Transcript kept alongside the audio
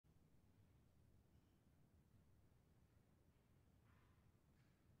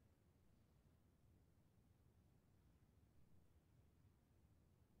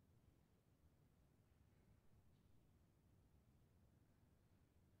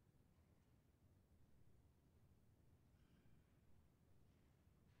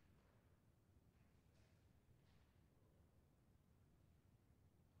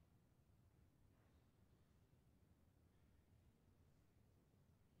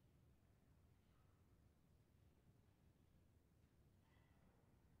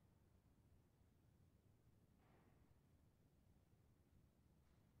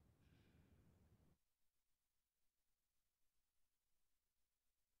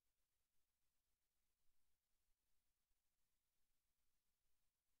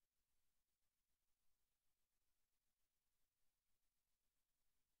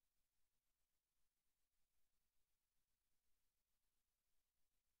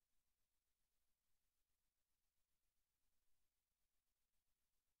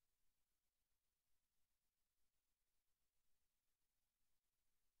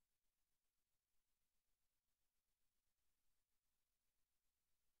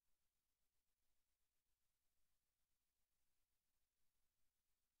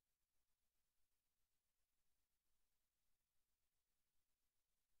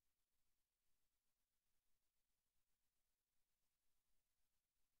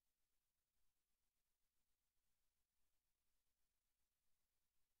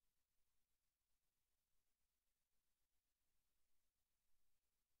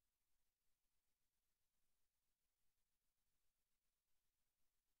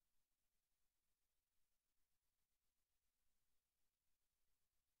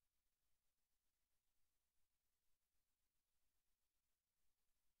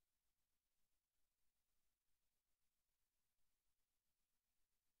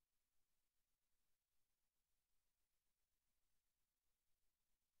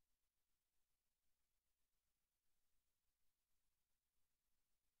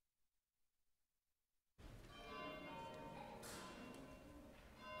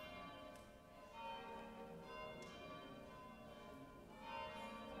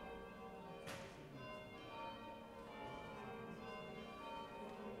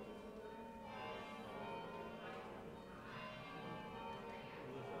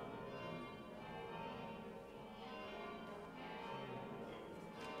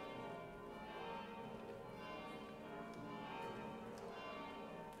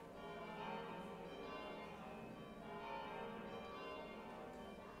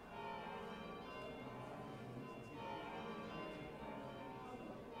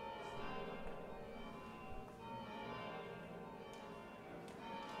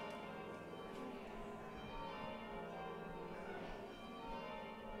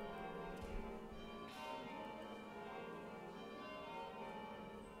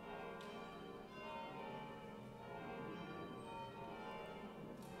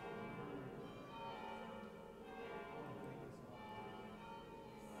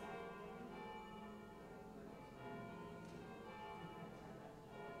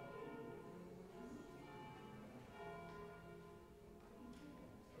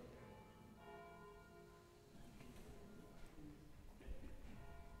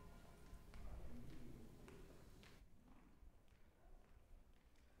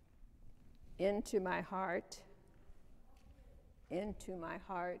into my heart, into my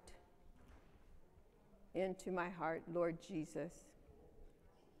heart, into my heart, Lord Jesus.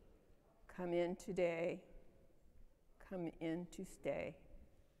 Come in today, come in to stay,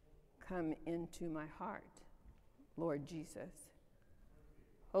 come into my heart, Lord Jesus.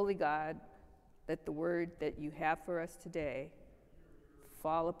 Holy God, let the word that you have for us today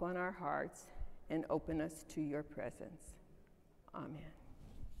fall upon our hearts and open us to your presence. Amen.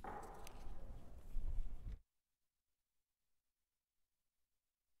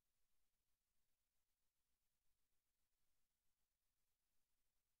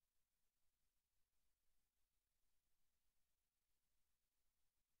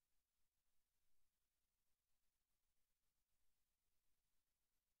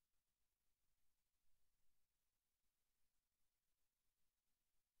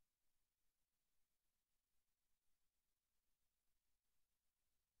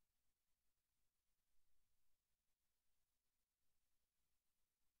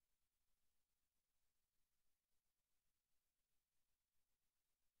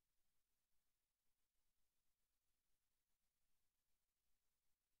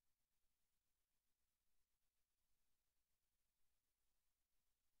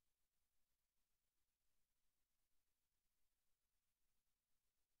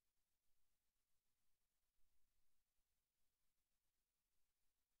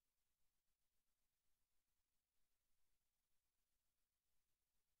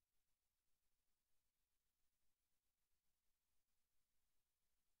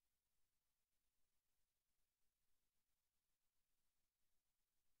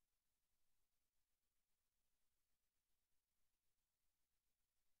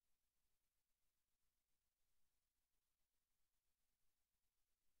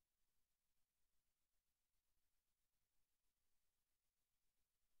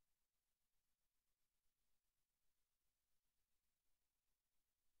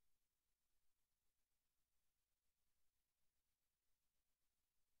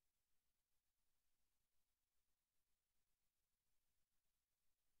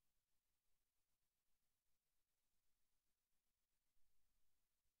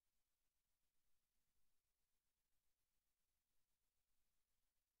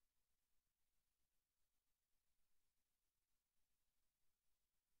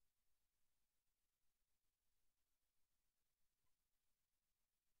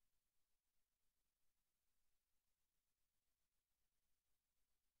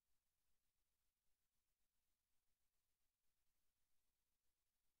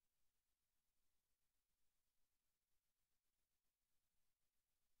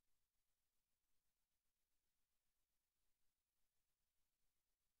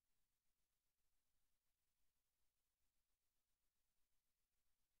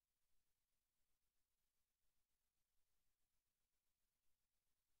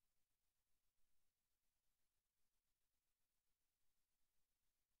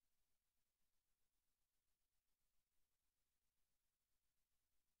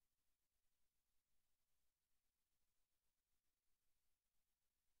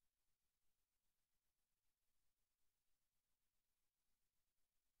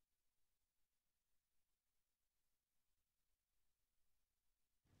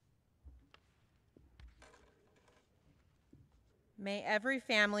 May every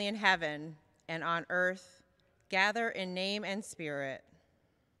family in heaven and on earth gather in name and spirit.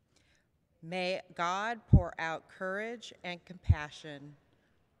 May God pour out courage and compassion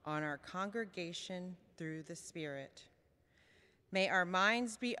on our congregation through the Spirit. May our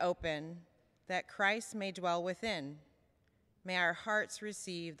minds be open that Christ may dwell within. May our hearts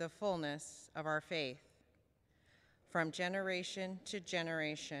receive the fullness of our faith. From generation to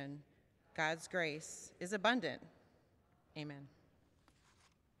generation, God's grace is abundant. Amen.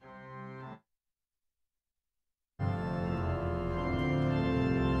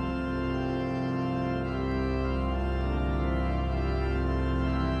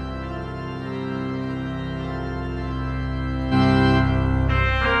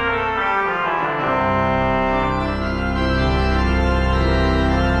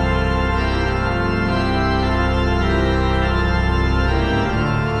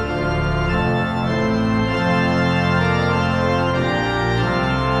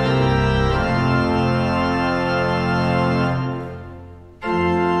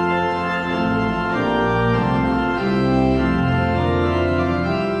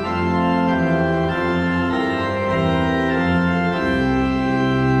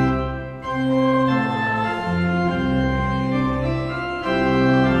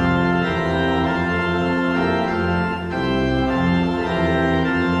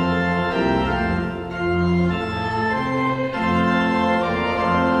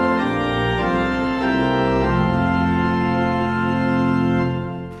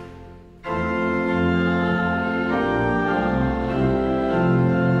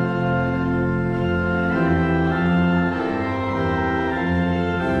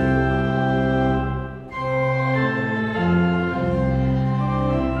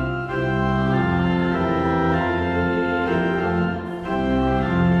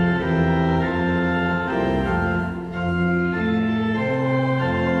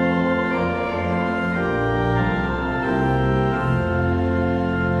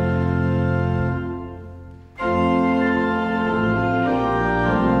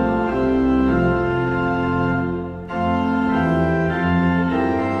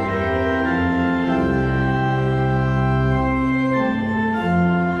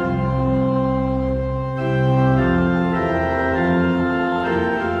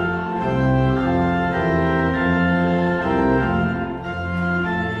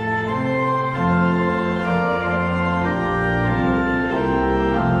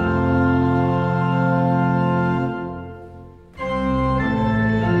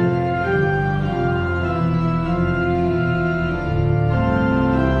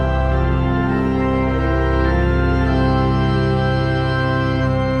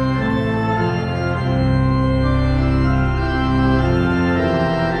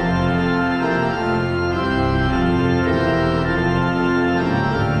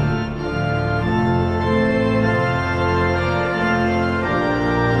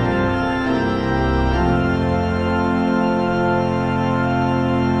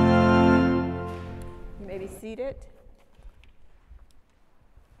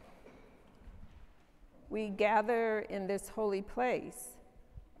 we gather in this holy place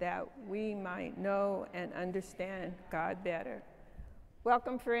that we might know and understand God better.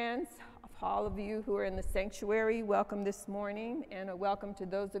 Welcome, friends. All of you who are in the sanctuary, welcome this morning, and a welcome to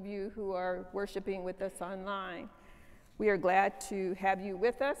those of you who are worshiping with us online. We are glad to have you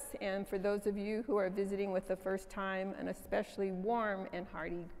with us, and for those of you who are visiting with the first time, an especially warm and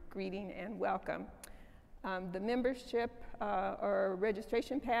hearty greeting and welcome. The membership or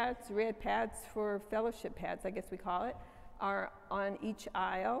registration pads, red pads for fellowship pads, I guess we call it, are on each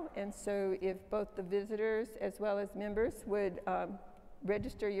aisle, and so if both the visitors as well as members would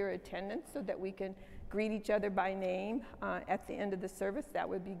register your attendance so that we can greet each other by name at the end of the service, that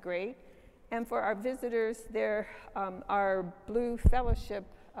would be great. And for our visitors, there are blue fellowship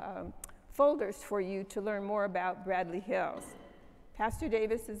folders for you to learn more about Bradley Hills. Pastor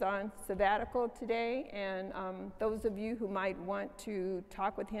Davis is on sabbatical today, and those of you who might want to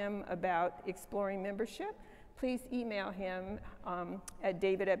talk with him about exploring membership, please email him at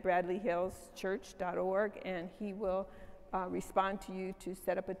david@bradleyhillschurch.org, and he will respond to you to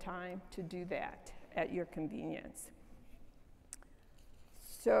set up a time to do that at your convenience.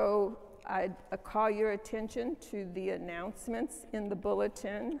 So I'd call your attention to the announcements in the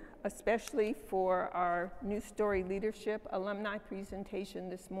bulletin, especially for our New Story Leadership alumni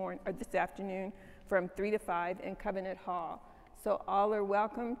presentation this afternoon from 3 to 5 in Covenant Hall. So all are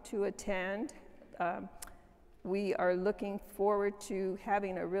welcome to attend. We are looking forward to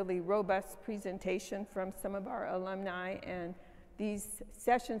having a really robust presentation from some of our alumni, and these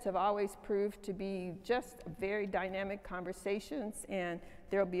sessions have always proved to be just very dynamic conversations, and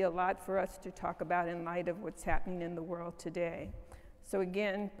there'll be a lot for us to talk about in light of what's happening in the world today. So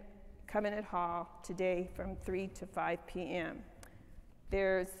again, Covenant Hall today from 3 to 5 p.m.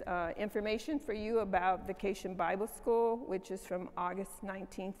 There's information for you about Vacation Bible School, which is from August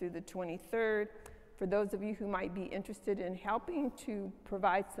 19th through the 23rd. For those of you who might be interested in helping to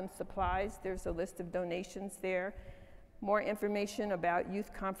provide some supplies, there's a list of donations there. More information about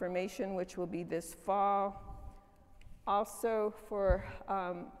youth confirmation, which will be this fall. Also, for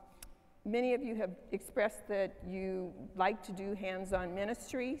many of you have expressed that you like to do hands-on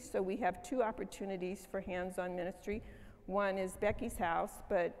ministry, so we have 2 opportunities for hands-on ministry. One is Becky's house,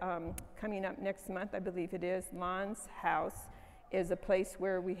 but coming up next month, I believe it is, Lon's house is a place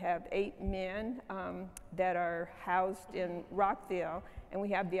where we have 8 men that are housed in Rockville, and we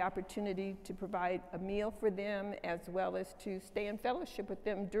have the opportunity to provide a meal for them as well as to stay in fellowship with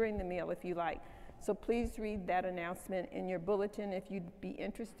them during the meal if you like. So please read that announcement in your bulletin if you'd be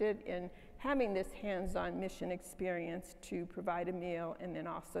interested in having this hands-on mission experience to provide a meal and then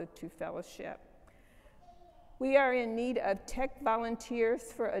also to fellowship. We are in need of tech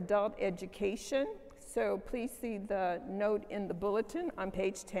volunteers for adult education. So please see the note in the bulletin on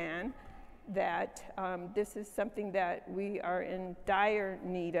page 10 that this is something that we are in dire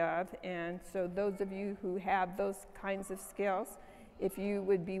need of. And so those of you who have those kinds of skills, if you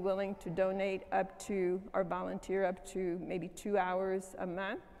would be willing to donate up to or volunteer up to maybe 2 hours a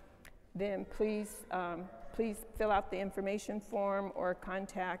month, then please fill out the information form or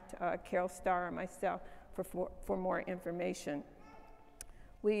contact Carol Starr or myself for more information.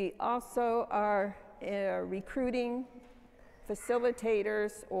 We also are recruiting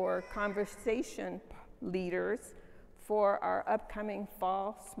facilitators or conversation leaders for our upcoming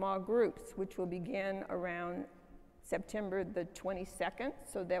fall small groups, which will begin around September the 22nd,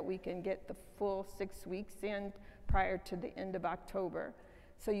 so that we can get the full 6 weeks in prior to the end of October.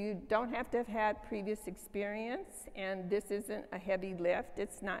 So you don't have to have had previous experience, and this isn't a heavy lift.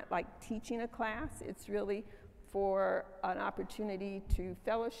 It's not like teaching a class. It's really for an opportunity to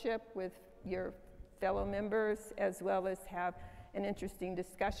fellowship with your fellow members, as well as have an interesting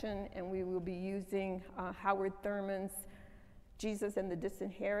discussion, and we will be using Howard Thurman's Jesus and the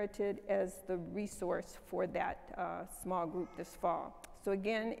Disinherited as the resource for that small group this fall. So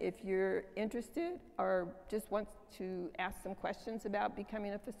again, if you're interested or just want to ask some questions about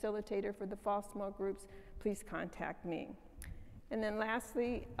becoming a facilitator for the fall small groups, please contact me. And then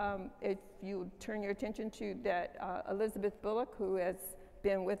lastly, if you turn your attention to that Elizabeth Bullock, who has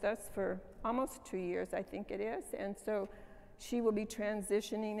been with us for almost 2 years, I think it is, and so she will be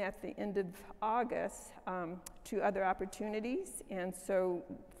transitioning at the end of August to other opportunities. And so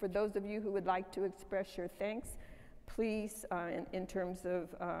for those of you who would like to express your thanks, please, in terms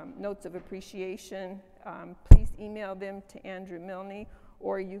of notes of appreciation, please email them to Andrew Milne,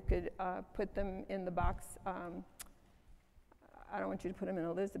 or you could put them in the box I don't want you to put them in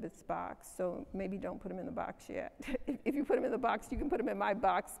Elizabeth's box, so maybe don't put them in the box yet. If you put them in the box, you can put them in my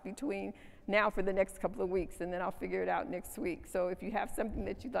box between now for the next couple of weeks, and then I'll figure it out next week. So if you have something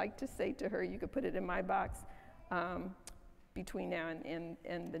that you'd like to say to her, you could put it in my box between now and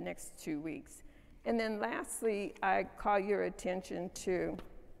the next 2 weeks. And then lastly, I call your attention to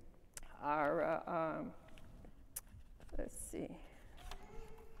our, let's see,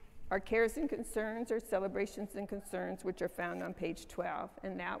 our cares and concerns, or celebrations and concerns, which are found on page 12,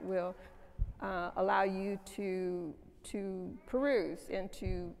 and that will allow you to peruse and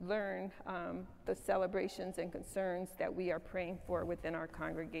to learn the celebrations and concerns that we are praying for within our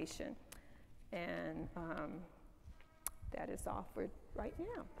congregation. And that is all for right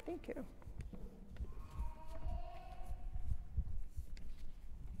now. Thank you.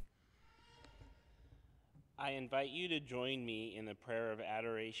 I invite you to join me in the prayer of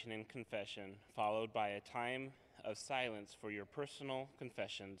adoration and confession, followed by a time of silence for your personal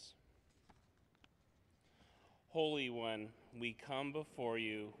confessions. Holy One, we come before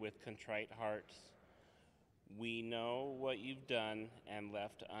you with contrite hearts. We know what you've done and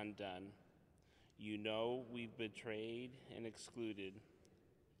left undone. You know we've betrayed and excluded,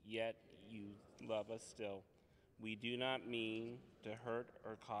 yet you love us still. We do not mean to hurt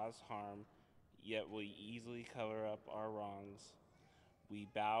or cause harm, yet we easily cover up our wrongs. We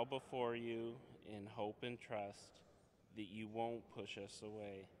bow before you in hope and trust that you won't push us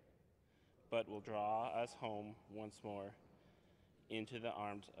away, but will draw us home once more into the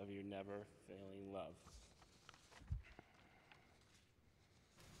arms of your never-failing love.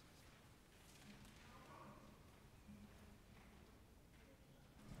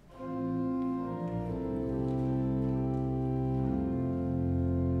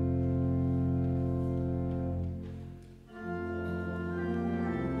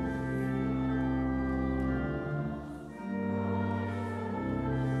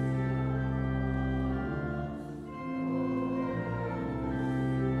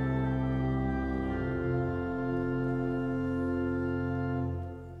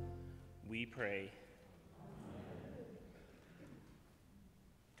 Pray.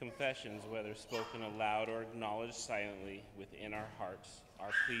 Confessions, whether spoken aloud or acknowledged silently within our hearts,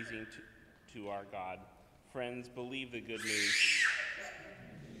 are pleasing to our God. Friends, believe the good news.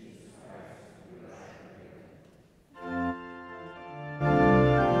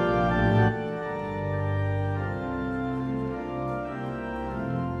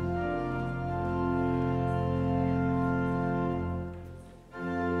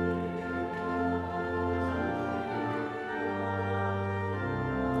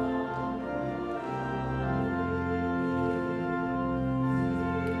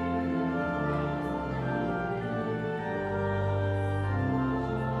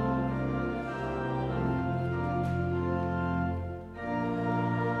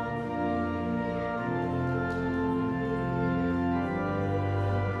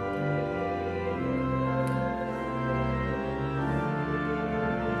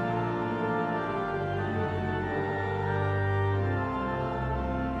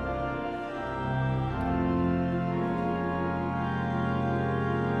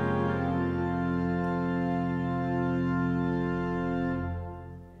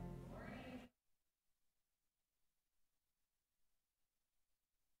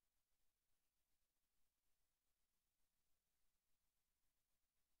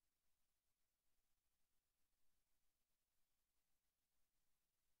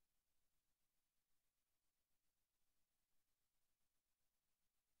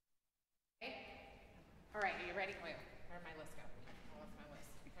 All right, are you ready? Wait, where'd my list go? I lost my list.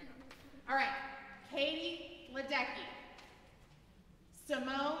 Hang on. All right, Katie Ledecky,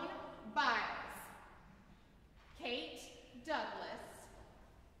 Simone Biles, Kate Douglas,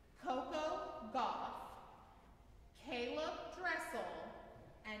 Coco Goff, Caleb Dressel,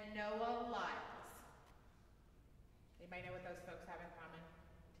 and Noah Lyles. Anybody know what those folks have in common?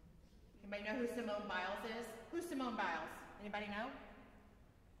 Anybody know who Simone Biles is? Who's Simone Biles? Anybody know?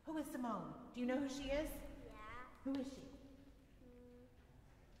 Who is Simone? Do you know who she is? Yeah. Who is she?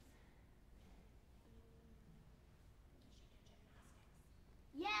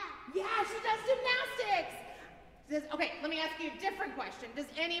 Yeah. Yeah, she does gymnastics. Okay, let me ask you a different question. Does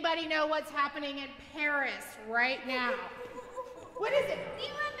anybody know what's happening in Paris right now? What is it? The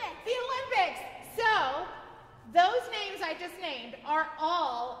Olympics. The Olympics. So, those names I just named are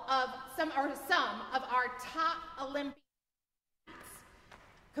all of some of our top Olympians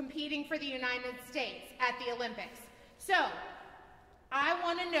competing for the United States at the Olympics. So, I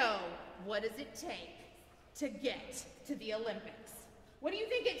want to know, what does it take to get to the Olympics? What do you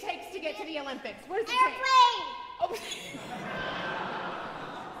think it takes to get to the Olympics? What does it take? Oh.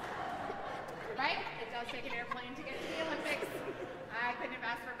 Right? It does take an airplane to get to the Olympics. I couldn't have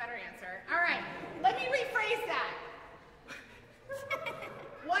asked for a better answer. All right, let me rephrase that.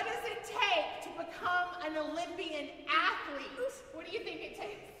 What does it take to become an Olympian athlete? What do you think it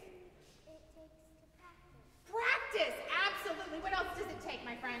takes? It takes practice. Practice, absolutely. What else does it take,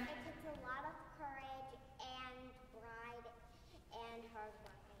 my friend? It takes a lot of courage and pride and hard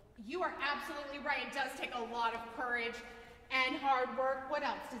working. You are absolutely right. It does take a lot of courage and hard work. What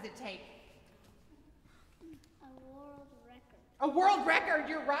else does it take? A world record. A world record,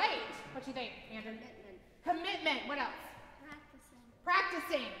 you're right. What do you think, Andrew? Commitment. Commitment, what else? Practicing.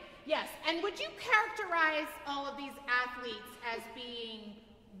 Practicing, yes. And would you characterize all of these athletes as being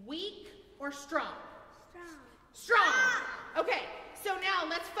weak or strong? Strong. Strong. Okay, so now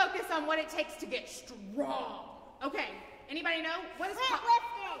let's focus on what it takes to get strong. Okay, anybody know? What is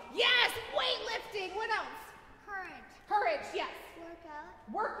Weightlifting. Yes, weightlifting. What else? Courage. Courage, yes.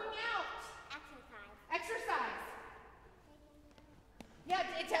 Workout. Working out. Exercise. Exercise. Yeah,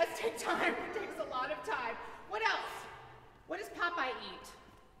 it does take time. It takes a lot of time. What else? What does Popeye eat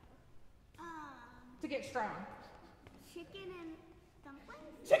to get strong? Chicken and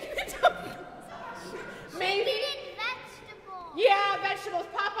dumplings. Chicken and dumplings. Maybe. Chicken and vegetables. Yeah, vegetables.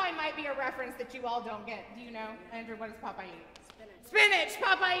 Popeye might be a reference that you all don't get. Do you know, Andrew, what does Popeye eat? Spinach.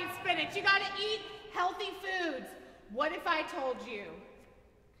 Popeye eats spinach. You gotta eat healthy foods. What if I told you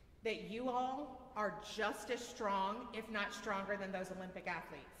that you all are just as strong, if not stronger, than those Olympic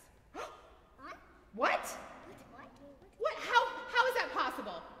athletes? What? What? What? How is that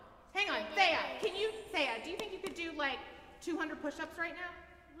possible? Hang on, Thea, do you think you could do like 200 push-ups right now?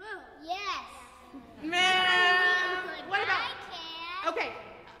 Whoa. Yes. Man, what about? I can. Okay,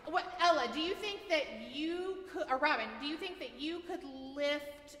 Ella, do you think that you could, or Robin, do you think that you could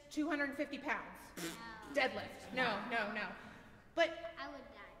lift 250 pounds? No. Deadlift? No. But I would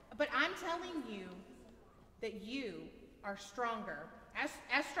die. But I'm telling you that you are stronger,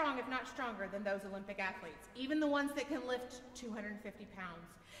 as strong, if not stronger, than those Olympic athletes. Even the ones that can lift 250 pounds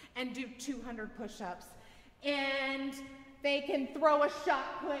and do 200 push-ups. And they can throw a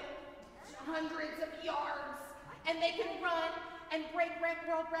shot put hundreds of yards. And they can run and break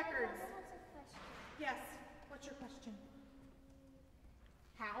world records. That's a question. Yes, what's your question?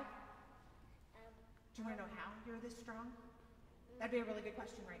 How? Do you want to know how you're this strong? That'd be a really good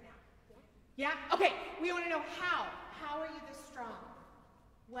question right now. Yeah? Okay, we want to know how. How are you this strong?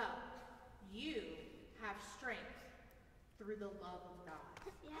 Well, you have strength through the love of God.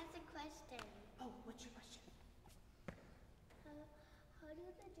 That's a question. Oh, what's your question? How do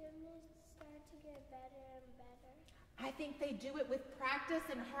the gymnasts start to get better and better? I think they do it with practice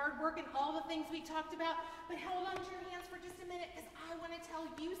and hard work and all the things we talked about. But hold on to your hands for just a minute, because I want to tell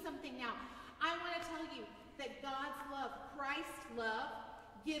you something now. I want to tell you that God's love, Christ's love,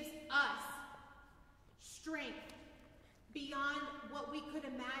 gives us strength beyond what we could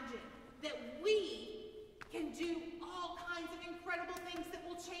imagine. That we can do all kinds of incredible things that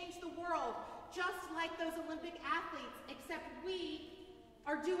will change the world, just like those Olympic athletes, except we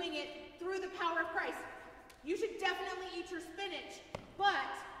are doing it through the power of Christ. You should definitely eat your spinach, but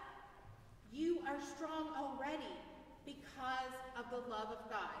you are strong already because of the love of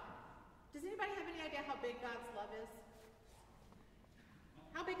God. Does anybody have any idea how big God's love is?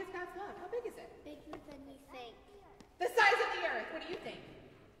 How big is God's love? How big is it? Bigger than we think. The size of the earth. What do you think?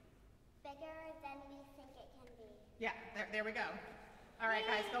 Bigger than we think it can be. Yeah, there we go. All right,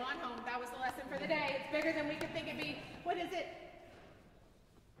 guys, go on home. That was the lesson for the day. It's bigger than we could think it'd be. What is it?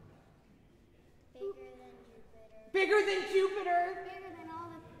 Bigger than Jupiter. Bigger than Jupiter. Bigger than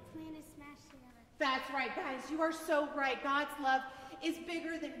all the planets smashed together. That's right, guys. You are so right. God's love is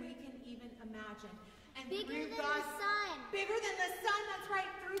bigger than we can even imagine. And Bigger through than God's, the sun. Bigger than the sun, that's right,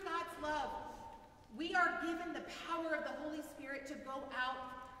 through God's love. We are given the power of the Holy Spirit to go out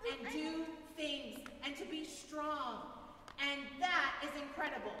and do things and to be strong. And that is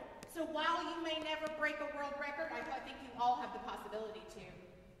incredible. So while you may never break a world record, I think you all have the possibility to.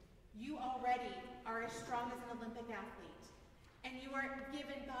 You already are as strong as an Olympic athlete. And you are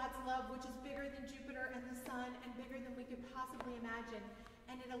given God's love, which is bigger than Jupiter and the sun and bigger than we could possibly imagine.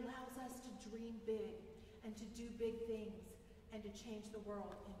 And it allows us to dream big and to do big things and to change the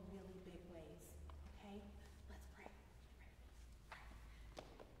world in really big ways. Okay? Let's pray.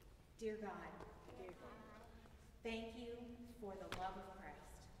 Dear God, thank you for the love of Christ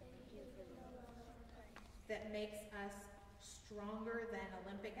that makes us stronger than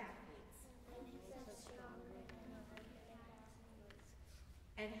Olympic athletes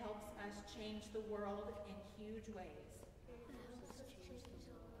and helps us change the world in huge ways.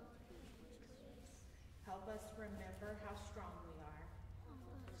 Help us remember how strong we are.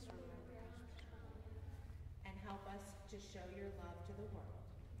 And help us to show your love to the world.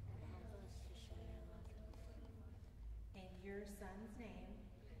 In your Son's name.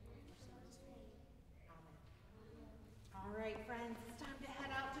 Amen. All right, friends, it's time to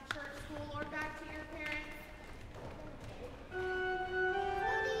head out to church, school, or back to your parents. Can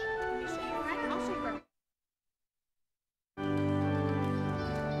you shake your hand? I'll shake your hand.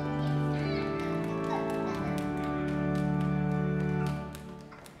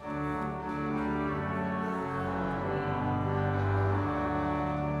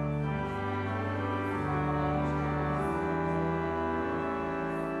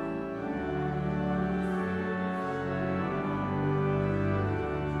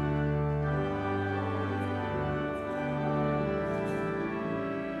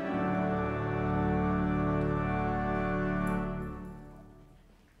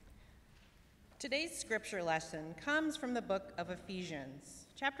 Today's scripture lesson comes from the book of Ephesians,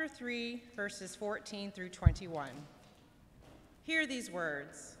 chapter 3, verses 14 through 21. Hear these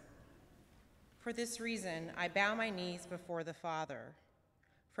words. For this reason, I bow my knees before the Father,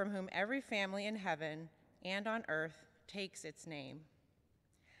 from whom every family in heaven and on earth takes its name.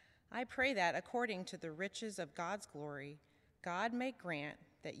 I pray that according to the riches of God's glory, God may grant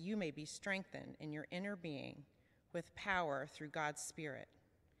that you may be strengthened in your inner being with power through God's Spirit,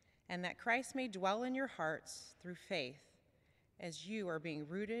 and that Christ may dwell in your hearts through faith as you are being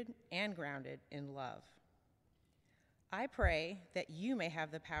rooted and grounded in love. I pray that you may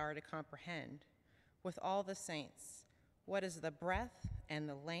have the power to comprehend with all the saints what is the breadth and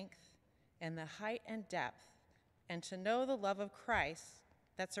the length and the height and depth, and to know the love of Christ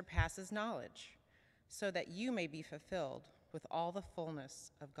that surpasses knowledge, so that you may be fulfilled with all the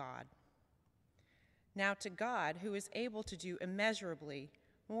fullness of God. Now to God, who is able to do immeasurably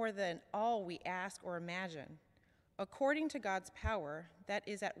more than all we ask or imagine, according to God's power that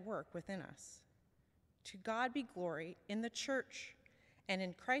is at work within us. To God be glory in the church and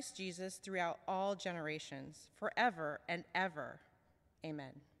in Christ Jesus throughout all generations, forever and ever.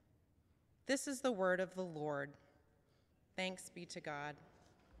 Amen. This is the word of the Lord. Thanks be to God.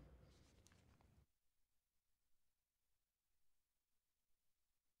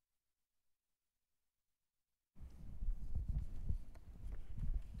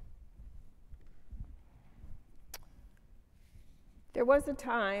 There was a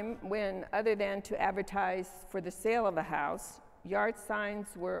time when, other than to advertise for the sale of a house, yard signs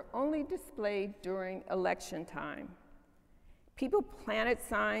were only displayed during election time. People planted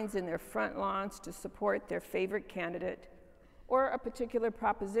signs in their front lawns to support their favorite candidate or a particular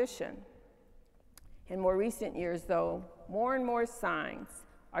proposition. In more recent years, though, more and more signs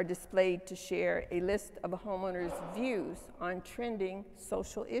are displayed to share a list of a homeowner's views on trending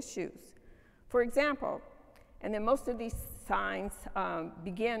social issues. For example, and then most of these signs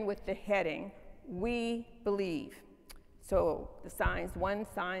begin with the heading, "We believe." So one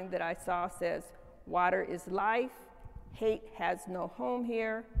sign that I saw says, "Water is life, hate has no home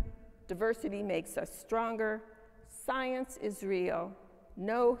here, diversity makes us stronger, science is real,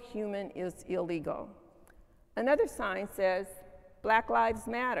 no human is illegal." Another sign says, "Black lives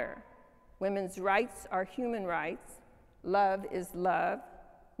matter, women's rights are human rights, love is love,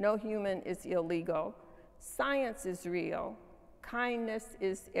 no human is illegal, science is real, kindness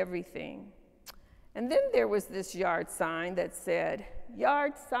is everything." And then there was this yard sign that said,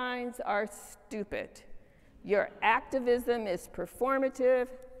 "Yard signs are stupid. Your activism is performative.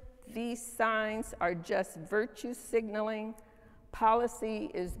 These signs are just virtue signaling. Policy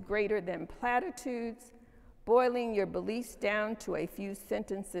is greater than platitudes. Boiling your beliefs down to a few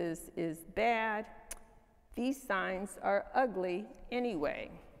sentences is bad. These signs are ugly anyway."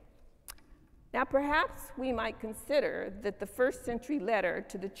 Now, perhaps we might consider that the first century letter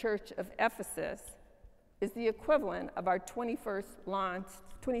to the church of Ephesus is the equivalent of our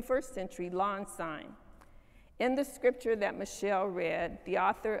 21st century lawn sign. In the scripture that Michelle read, the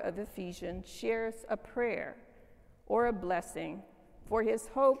author of Ephesians shares a prayer or a blessing for his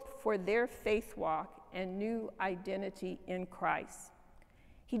hope for their faith walk and new identity in Christ.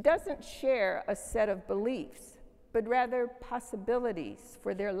 He doesn't share a set of beliefs, but rather possibilities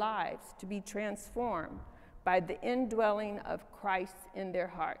for their lives to be transformed by the indwelling of Christ in their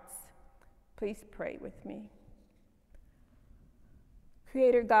hearts. Please pray with me.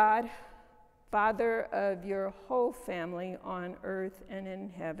 Creator God, Father of your whole family on earth and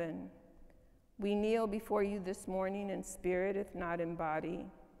in heaven, we kneel before you this morning in spirit, if not in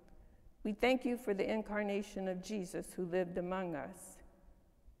body. We thank you for the incarnation of Jesus who lived among us.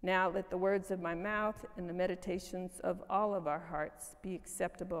 Now let the words of my mouth and the meditations of all of our hearts be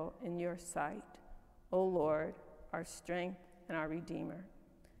acceptable in your sight, O Lord, our strength and our Redeemer.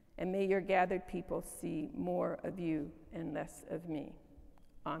 And may your gathered people see more of you and less of me.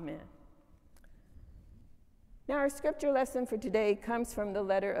 Amen. Now, our scripture lesson for today comes from the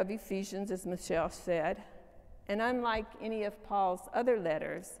letter of Ephesians, as Michelle said. And unlike any of Paul's other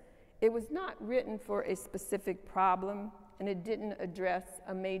letters, it was not written for a specific problem, and it didn't address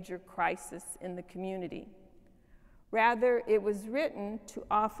a major crisis in the community. Rather, it was written to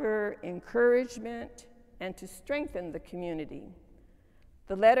offer encouragement and to strengthen the community.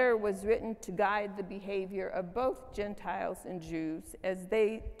 The letter was written to guide the behavior of both Gentiles and Jews as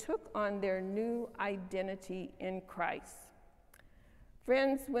they took on their new identity in Christ.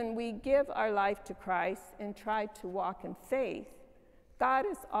 Friends, when we give our life to Christ and try to walk in faith, God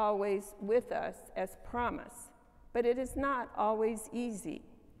is always with us as promised, but it is not always easy.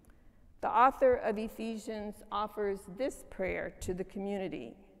 The author of Ephesians offers this prayer to the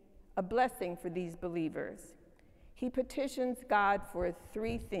community, a blessing for these believers. He petitions God for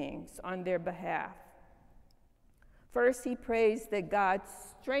three things on their behalf. First, he prays that God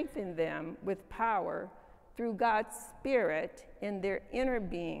strengthen them with power through God's Spirit in their inner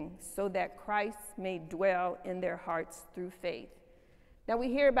being so that Christ may dwell in their hearts through faith. Now, we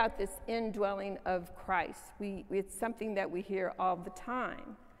hear about this indwelling of Christ. It's something that we hear all the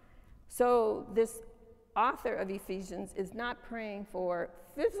time. So this author of Ephesians is not praying for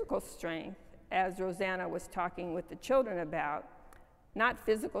physical strength, as Rosanna was talking with the children about, not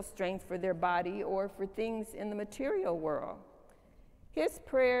physical strength for their body or for things in the material world. His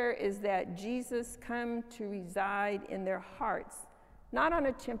prayer is that Jesus come to reside in their hearts, not on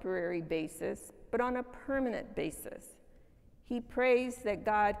a temporary basis, but on a permanent basis. He prays that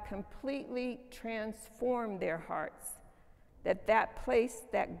God completely transform their hearts, that place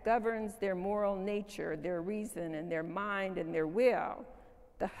that governs their moral nature, their reason and their mind and their will,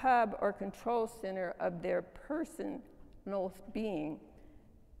 the hub or control center of their personal being,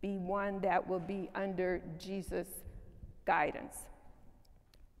 be one that will be under Jesus' guidance.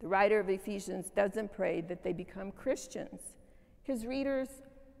 The writer of Ephesians doesn't pray that they become Christians. His readers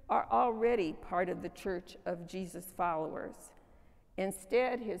are already part of the church of Jesus followers.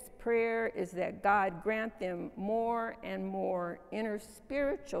 Instead, his prayer is that God grant them more and more inner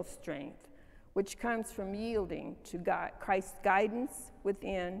spiritual strength, which comes from yielding to God, Christ's guidance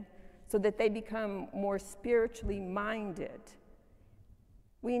within, so that they become more spiritually minded.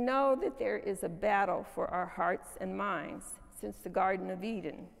 We know that there is a battle for our hearts and minds since the Garden of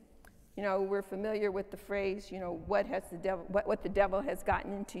Eden. You know, we're familiar with the phrase, you know, what the devil has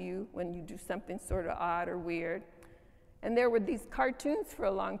gotten into you when you do something sort of odd or weird. And there were these cartoons for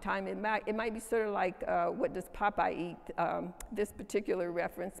a long time. It might be sort of like, what does Popeye eat, this particular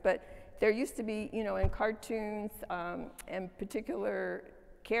reference, but there used to be, you know, in cartoons and particular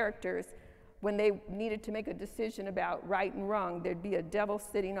characters, when they needed to make a decision about right and wrong, there'd be a devil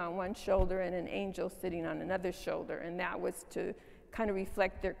sitting on one shoulder and an angel sitting on another shoulder, and that was to kind of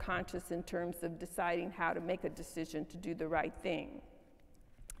reflect their conscience in terms of deciding how to make a decision to do the right thing.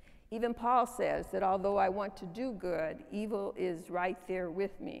 Even Paul says that although I want to do good, evil is right there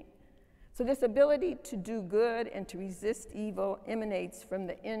with me. So this ability to do good and to resist evil emanates from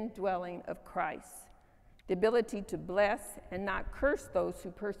the indwelling of Christ. The ability to bless and not curse those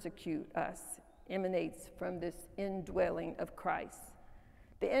who persecute us emanates from this indwelling of Christ.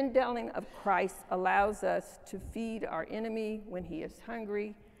 The indwelling of Christ allows us to feed our enemy when he is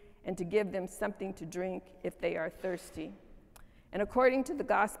hungry and to give them something to drink if they are thirsty. And according to the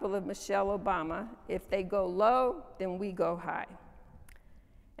gospel of Michelle Obama, if they go low, then we go high.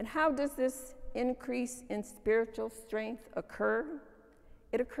 And how does this increase in spiritual strength occur?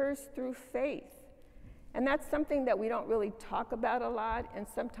 It occurs through faith. And that's something that we don't really talk about a lot, and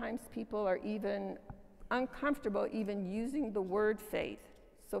sometimes people are even uncomfortable even using the word faith.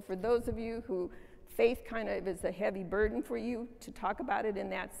 So for those of you who faith kind of is a heavy burden for you to talk about it in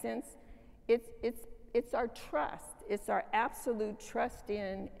that sense, it's our trust. It's our absolute trust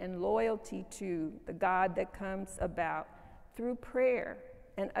in and loyalty to the God that comes about through prayer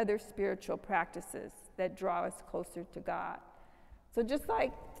and other spiritual practices that draw us closer to God. So just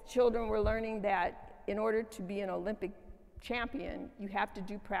like children were learning that in order to be an Olympic champion, you have to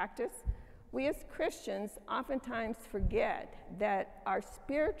do practice, we as Christians oftentimes forget that our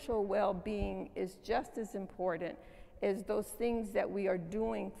spiritual well-being is just as important as those things that we are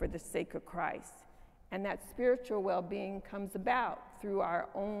doing for the sake of Christ. And that spiritual well-being comes about through our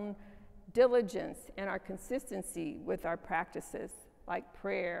own diligence and our consistency with our practices, like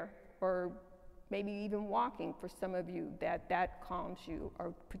prayer, or maybe even walking for some of you, that calms you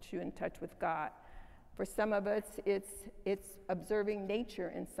or puts you in touch with God. For some of us, it's observing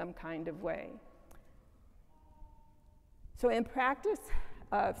nature in some kind of way. So in practice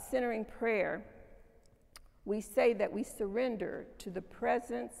of centering prayer, we say that we surrender to the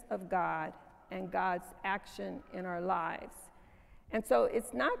presence of God and God's action in our lives. And so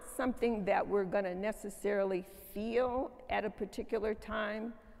it's not something that we're going to necessarily feel at a particular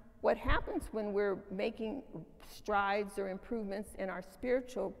time. What happens when we're making strides or improvements in our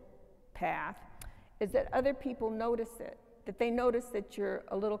spiritual path is that other people notice it, that they notice that you're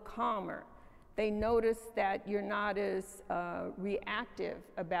a little calmer. They notice that you're not as reactive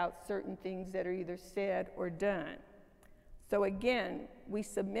about certain things that are either said or done. So again, we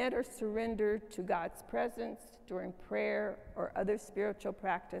submit or surrender to God's presence during prayer or other spiritual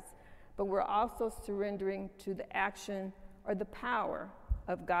practice, but we're also surrendering to the action or the power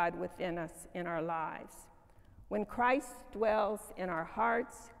of God within us in our lives. When Christ dwells in our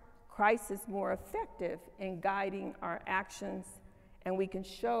hearts, Christ is more effective in guiding our actions, and we can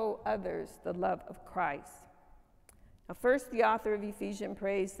show others the love of Christ. Now, first, the author of Ephesians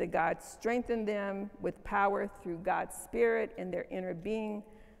prays that God strengthen them with power through God's Spirit in their inner being,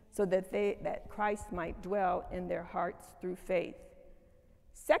 so that Christ might dwell in their hearts through faith.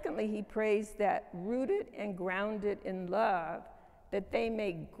 Secondly, he prays that rooted and grounded in love, that they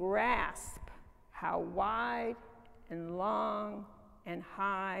may grasp how wide and long and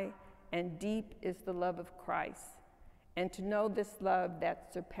high and deep is the love of Christ, and to know this love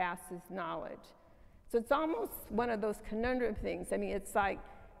that surpasses knowledge. So it's almost one of those conundrum things. I mean, it's like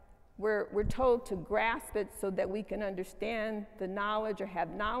we're told to grasp it so that we can understand the knowledge or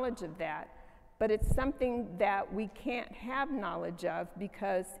have knowledge of that, but it's something that we can't have knowledge of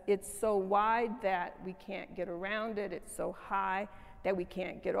because it's so wide that we can't get around it, it's so high that we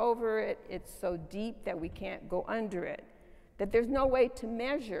can't get over it, it's so deep that we can't go under it, that there's no way to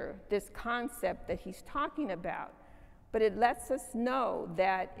measure this concept that he's talking about. But it lets us know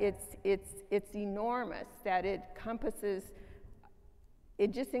that it's enormous, that it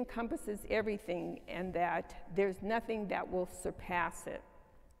just encompasses everything, and that there's nothing that will surpass it.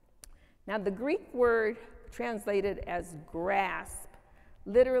 Now, the Greek word translated as grasp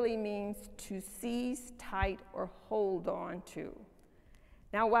literally means to seize tight or hold on to.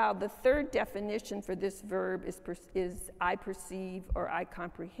 Now, while the third definition for this verb is I perceive or I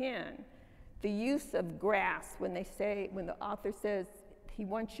comprehend, the use of grasp, when the author says he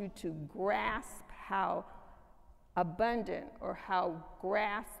wants you to grasp how abundant or how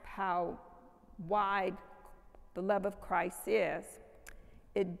wide the love of Christ is,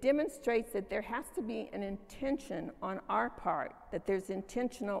 it demonstrates that there has to be an intention on our part, that there's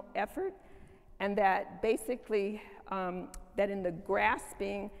intentional effort, and that basically that in the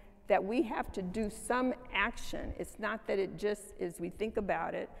grasping that we have to do some action. It's not that it just is we think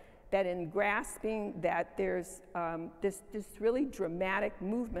about it, that in grasping that there's this really dramatic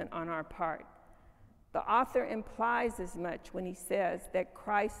movement on our part. The author implies as much when he says that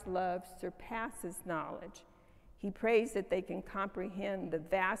Christ's love surpasses knowledge. He prays that they can comprehend the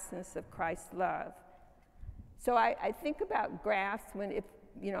vastness of Christ's love. So I think about grasp when, if,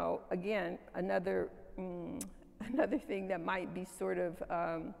 you know, again, another thing that might be sort of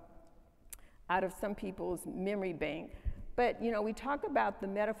out of some people's memory bank. But, you know, we talk about the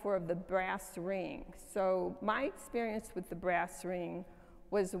metaphor of the brass ring. So my experience with the brass ring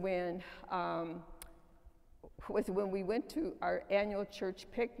was when we went to our annual church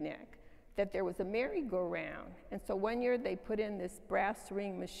picnic, that there was a merry-go-round. And so one year they put in this brass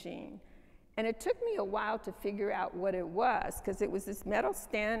ring machine. And it took me a while to figure out what it was, because it was this metal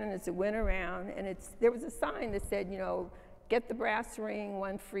stand, and as it went around, and there was a sign that said, you know, get the brass ring,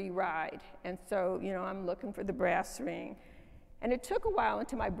 one free ride. And so, you know, I'm looking for the brass ring. And it took a while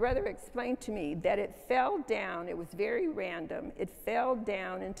until my brother explained to me that it fell down, it was very random, it fell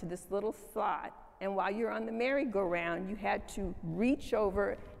down into this little slot. And while you're on the merry-go-round, you had to reach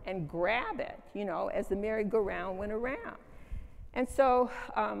over and grab it, you know, as the merry-go-round went around. And so,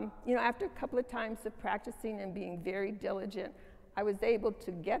 you know, after a couple of times of practicing and being very diligent, I was able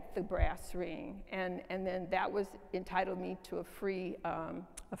to get the brass ring, and then that was entitled me to a free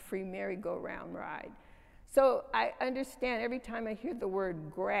merry-go-round ride. So I understand every time I hear the word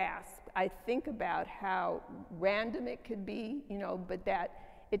grasp, I think about how random it could be, you know, but that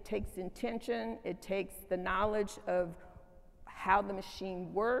it takes intention, it takes the knowledge of how the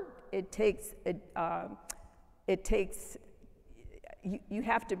machine worked, you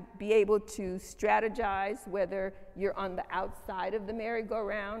have to be able to strategize whether you're on the outside of the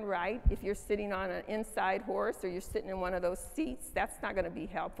merry-go-round, right? If you're sitting on an inside horse or you're sitting in one of those seats, that's not going to be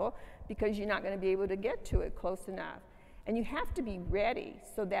helpful because you're not going to be able to get to it close enough. And you have to be ready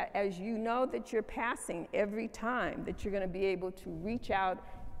so that as you know that you're passing every time, that you're going to be able to reach out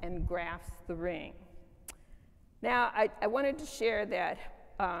and grasp the ring. Now, I wanted to share that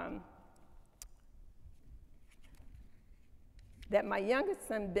that my youngest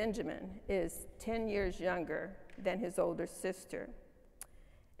son, Benjamin, is 10 years younger than his older sister.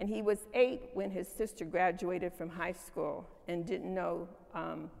 And he was 8 when his sister graduated from high school and didn't know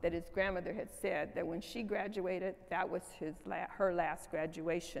that his grandmother had said that when she graduated, that was her last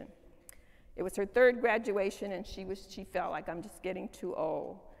graduation. It was her 3rd graduation, and she felt like, I'm just getting too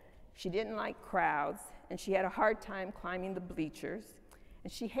old. She didn't like crowds, and she had a hard time climbing the bleachers,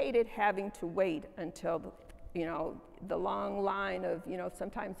 and she hated having to wait until the long line of,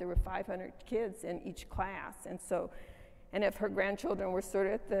 sometimes there were 500 kids in each class. And if her grandchildren were sort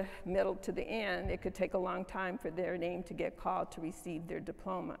of at the middle to the end, it could take a long time for their name to get called to receive their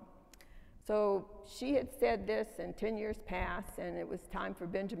diploma. So she had said this, and 10 years passed, and it was time for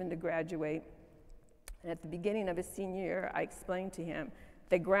Benjamin to graduate. And at the beginning of his senior year, I explained to him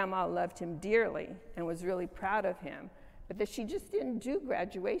that Grandma loved him dearly and was really proud of him, but that she just didn't do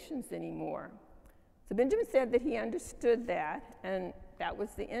graduations anymore. So Benjamin said that he understood that, and that was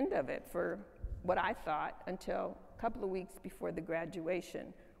the end of it for what I thought until a couple of weeks before the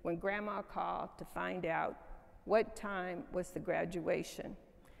graduation, when Grandma called to find out what time was the graduation.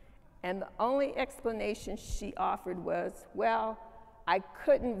 And the only explanation she offered was, well, I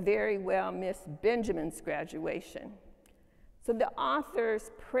couldn't very well miss Benjamin's graduation. So the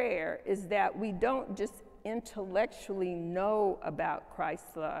author's prayer is that we don't just intellectually know about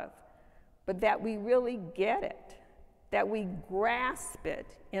Christ's love, but that we really get it, that we grasp it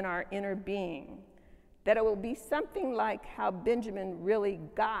in our inner being, that it will be something like how Benjamin really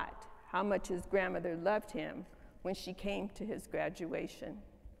got how much his grandmother loved him when she came to his graduation.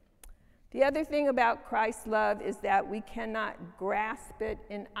 The other thing about Christ's love is that we cannot grasp it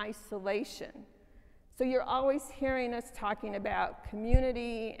in isolation. So you're always hearing us talking about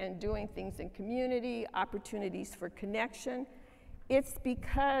community and doing things in community, opportunities for connection. It's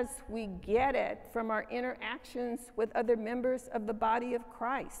because we get it from our interactions with other members of the body of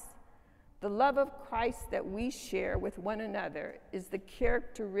Christ. The love of Christ that we share with one another is the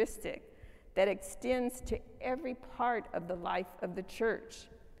characteristic that extends to every part of the life of the church.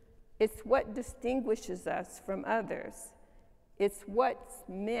 It's what distinguishes us from others. It's what's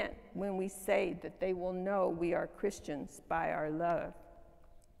meant when we say that they will know we are Christians by our love.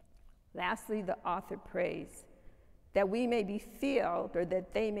 Lastly, the author prays that we may be filled, or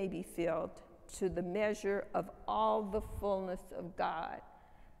that they may be filled, to the measure of all the fullness of God.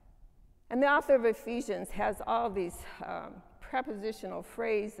 And the author of Ephesians has all these prepositional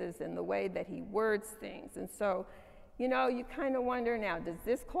phrases in the way that he words things. And so, you kind of wonder now, does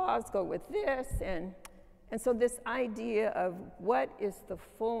this clause go with this? And so this idea of what is the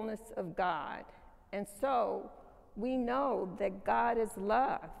fullness of God. And so we know that God is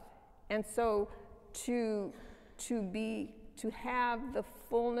love. And so to have the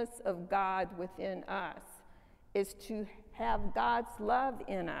fullness of God within us is to have God's love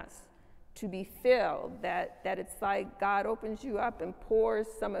in us, to be filled, that it's like God opens you up and pours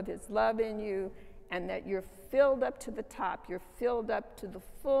some of his love in you, and that you're filled up to the top, you're filled up to the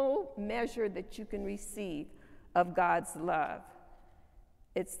full measure that you can receive of God's love.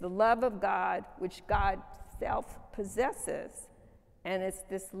 It's the love of God which God self-possesses, and it's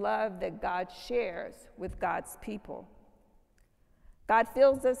this love that God shares with God's people. God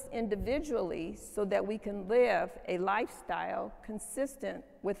fills us individually so that we can live a lifestyle consistent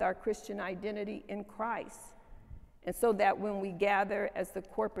with our Christian identity in Christ, and so that when we gather as the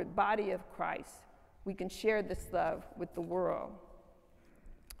corporate body of Christ, we can share this love with the world.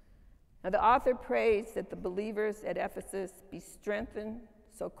 Now, the author prays that the believers at Ephesus be strengthened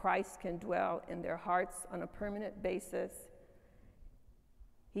so Christ can dwell in their hearts on a permanent basis.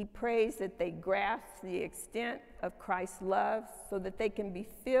 He prays that they grasp the extent of Christ's love so that they can be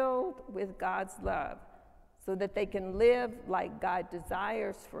filled with God's love, so that they can live like God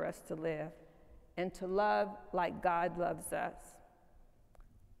desires for us to live, and to love like God loves us.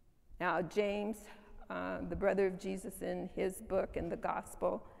 Now, James, the brother of Jesus, in his book in the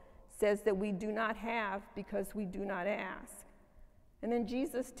gospel, says that we do not have because we do not ask. And then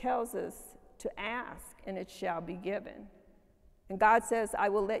Jesus tells us to ask, and it shall be given. And God says, I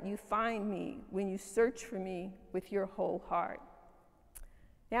will let you find me when you search for me with your whole heart.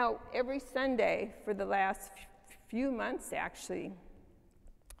 Now, every Sunday for the last few months, actually,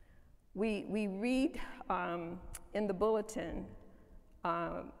 we read in the bulletin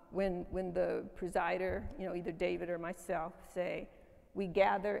when the presider, either David or myself, say, we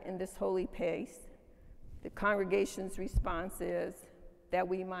gather in this holy place. The congregation's response is that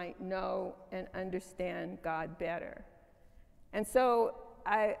we might know and understand God better. And so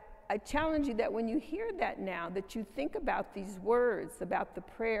I I challenge you that when you hear that now, that you think about these words, about the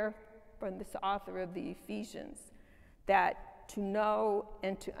prayer from this author of the Ephesians, that to know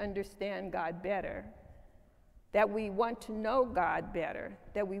and to understand God better, that we want to know God better,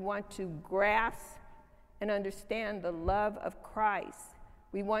 that we want to grasp and understand the love of Christ.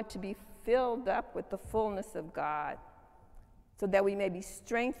 We want to be filled up with the fullness of God, so that we may be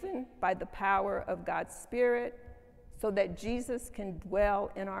strengthened by the power of God's Spirit, so that Jesus can dwell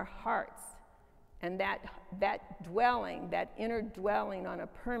in our hearts. And that dwelling, that inner dwelling on a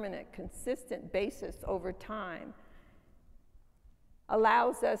permanent, consistent basis over time,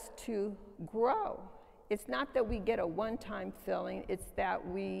 allows us to grow. It's not that we get a one-time filling, it's that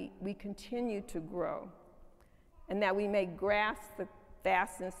we continue to grow, and that we may grasp the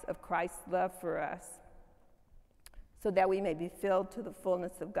vastness of Christ's love for us, so that we may be filled to the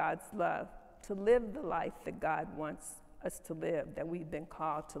fullness of God's love, to live the life that God wants us to live, that we've been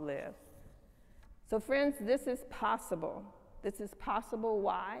called to live. So friends, this is possible. This is possible,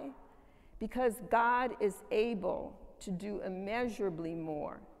 why? Because God is able to do immeasurably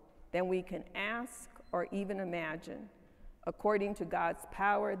more than we can ask or even imagine, according to God's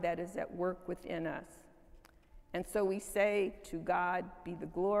power that is at work within us. And so we say, to God be the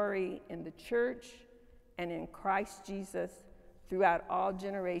glory in the church and in Christ Jesus throughout all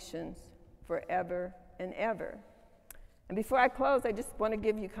generations, forever and ever. And before I close, I just want to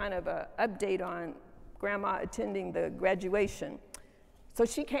give you kind of an update on Grandma attending the graduation. So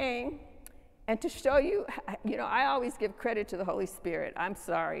she came, and to show you, I always give credit to the Holy Spirit. I'm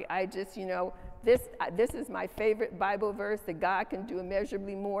sorry. I just, this is my favorite Bible verse, that God can do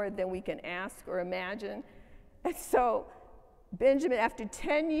immeasurably more than we can ask or imagine. And so Benjamin, after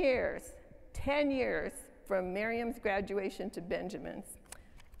 10 years from Miriam's graduation to Benjamin's,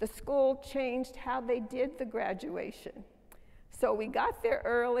 the school changed how they did the graduation. So we got there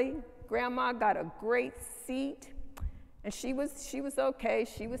early. Grandma got a great seat, and she was okay.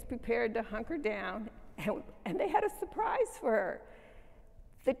 She was prepared to hunker down, and they had a surprise for her.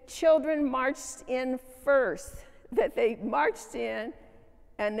 The children marched in first, that they marched in,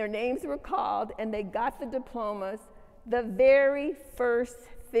 and their names were called, and they got the diplomas the very first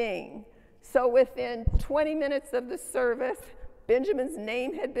thing. So within 20 minutes of the service, Benjamin's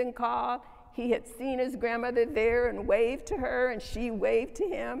name had been called. He had seen his grandmother there and waved to her, and she waved to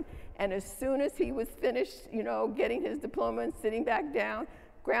him. And as soon as he was finished, getting his diploma and sitting back down,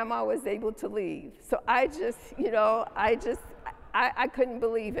 Grandma was able to leave. So I couldn't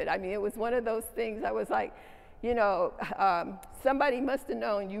believe it. I mean, it was one of those things. I was like, somebody must have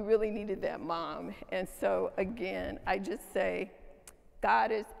known you really needed that, Mom. And so again, I just say,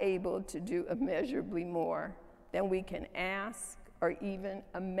 God is able to do immeasurably more than we can ask or even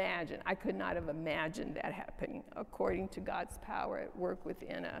imagine. I could not have imagined that happening, according to God's power at work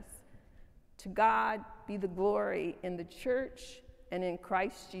within us. To God be the glory in the church and in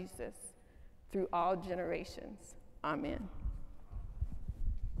Christ Jesus through all generations. Amen.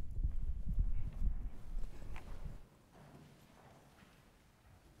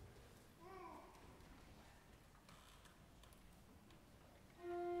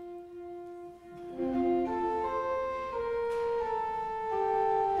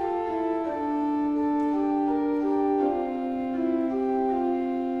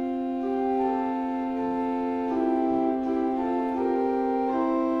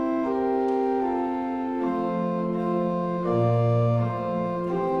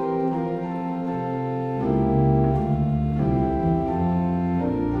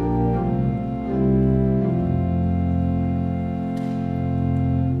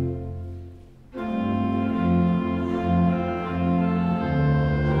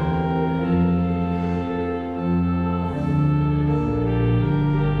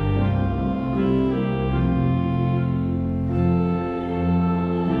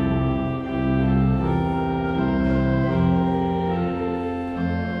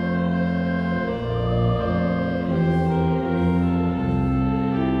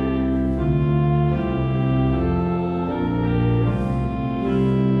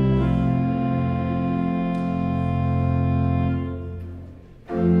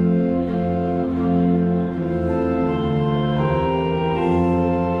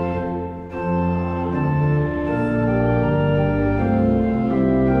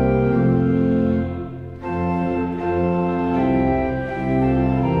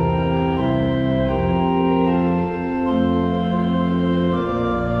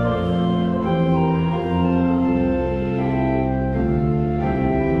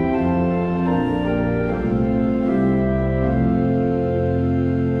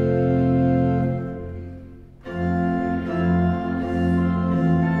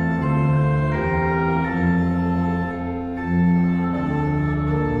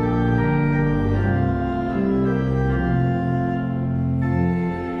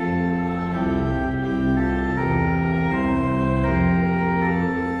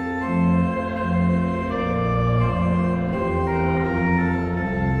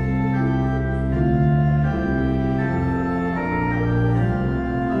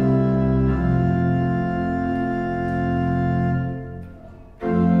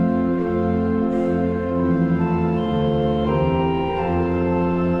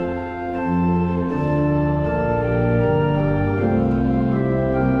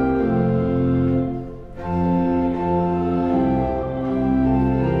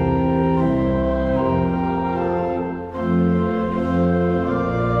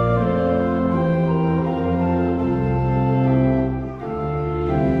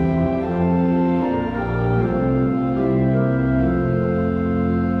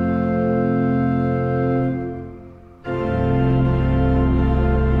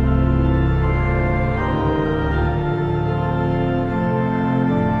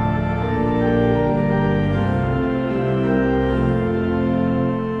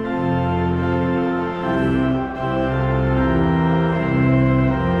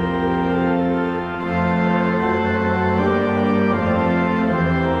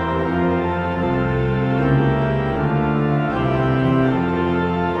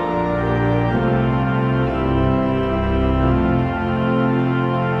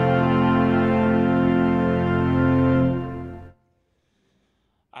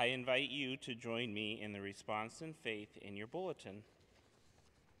 invite you to join me in the response in faith in your bulletin.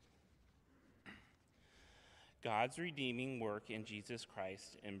 God's redeeming work in Jesus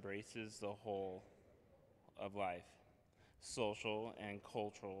Christ embraces the whole of life, social and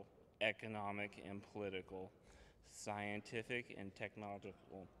cultural, economic and political, scientific and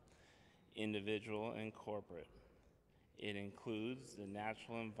technological, individual and corporate. It includes the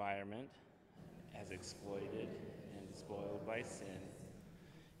natural environment as exploited and spoiled by sin.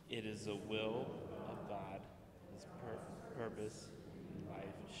 It is the will of God, his purpose in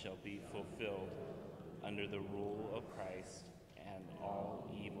life shall be fulfilled under the rule of Christ, and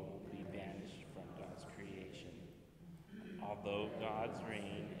all evil be banished from God's creation. Although God's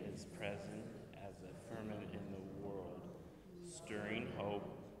reign is present as a ferment in the world, stirring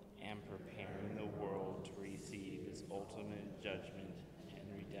hope and preparing the world to receive his ultimate judgment and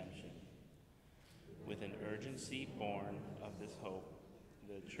redemption. With an urgency born of this hope,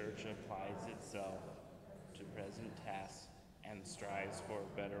 the church applies itself to present tasks and strives for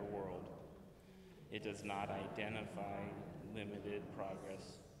a better world. It does not identify limited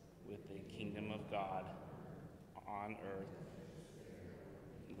progress with the kingdom of God on earth,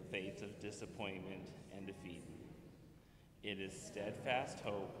 the fates of disappointment and defeat. It is steadfast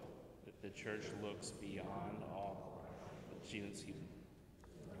hope that the church looks beyond all, the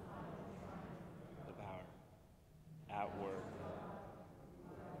power at work,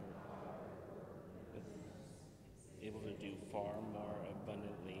 able to do far more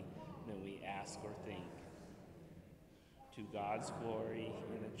abundantly than we ask or think. To God's glory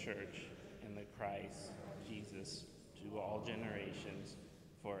in the church and the Christ Jesus, to all generations,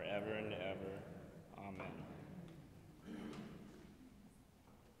 forever and ever. Amen.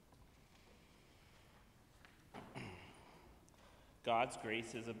 God's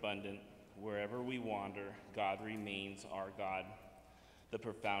grace is abundant. Wherever we wander, God remains our God. The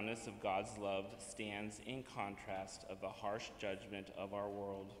profoundness of God's love stands in contrast of the harsh judgment of our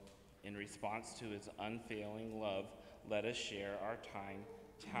world. In response to his unfailing love, let us share our time,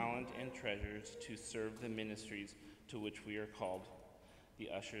 talent, and treasures to serve the ministries to which we are called. The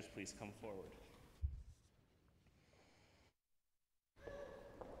ushers, please come forward.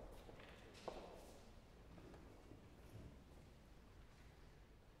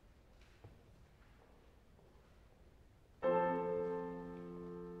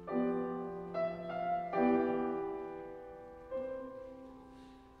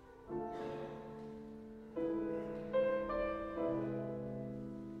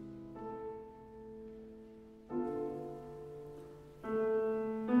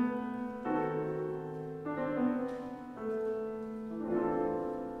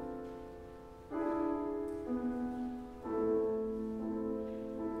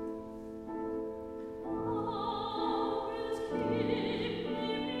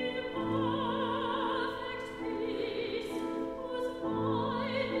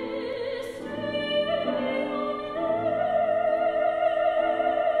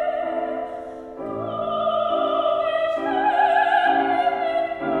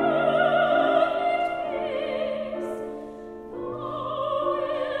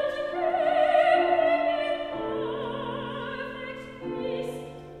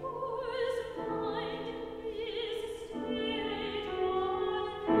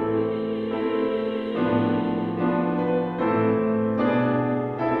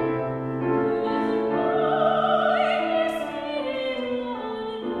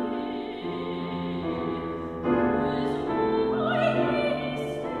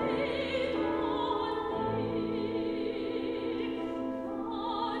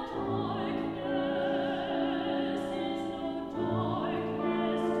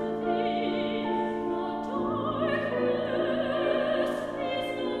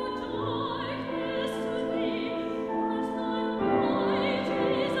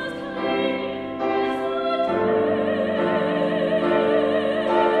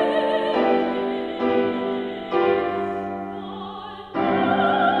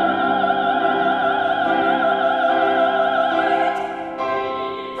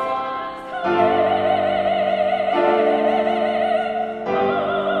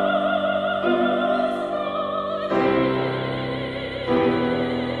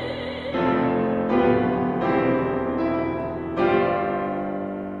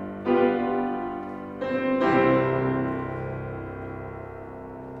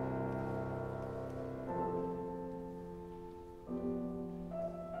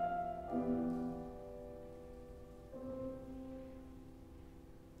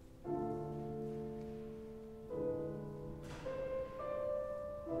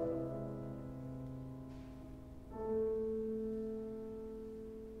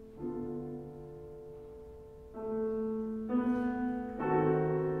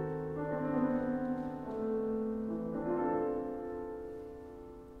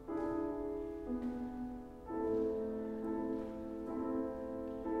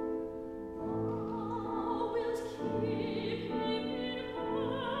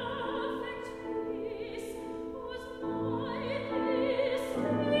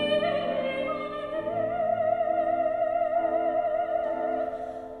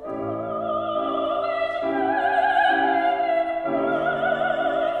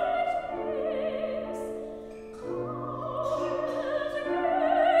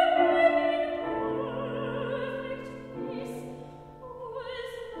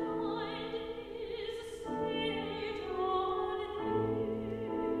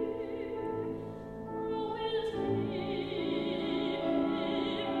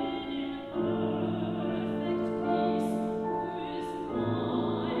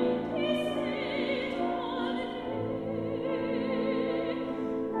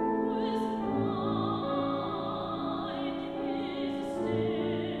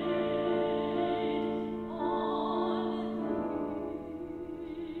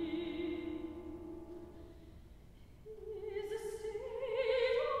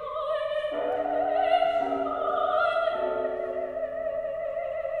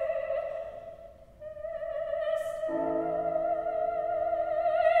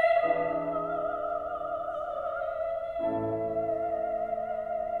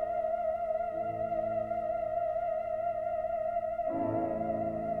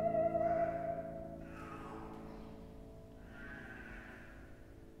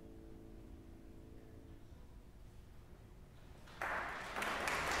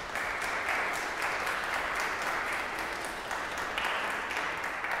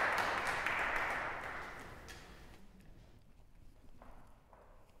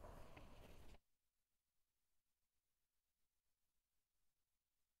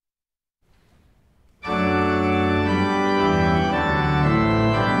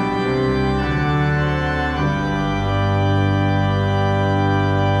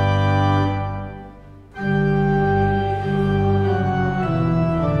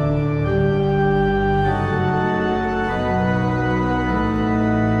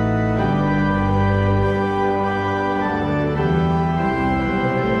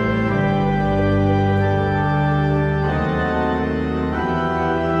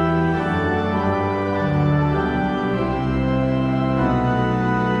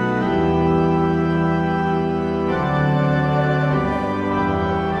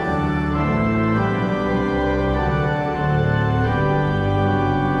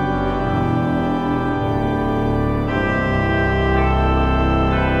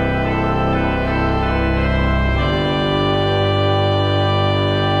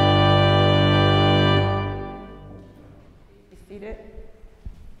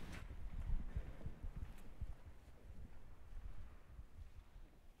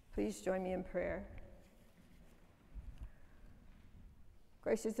 Please join me in prayer.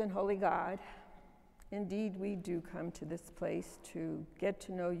 Gracious and holy God, indeed we do come to this place to get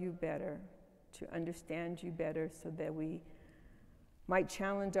to know you better, to understand you better, so that we might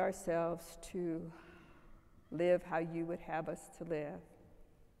challenge ourselves to live how you would have us to live.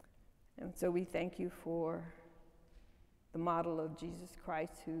 And so we thank you for the model of Jesus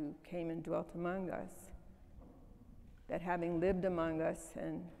Christ who came and dwelt among us, that having lived among us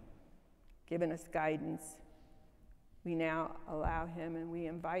and given us guidance, we now allow him and we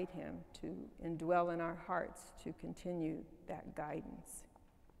invite him to indwell in our hearts to continue that guidance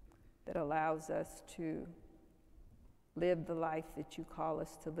that allows us to live the life that you call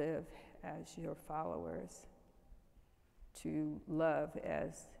us to live as your followers, to love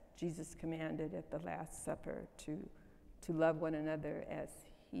as Jesus commanded at the Last Supper, to love one another as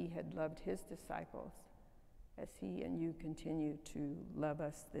he had loved his disciples, as he and you continue to love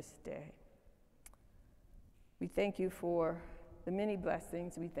us this day. We thank you for the many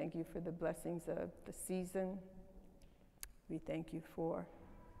blessings. We thank you for the blessings of the season. We thank you for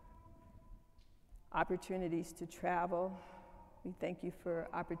opportunities to travel. We thank you for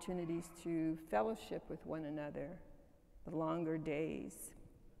opportunities to fellowship with one another, the longer days.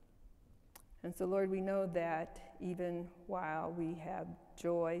 And so, Lord, we know that even while we have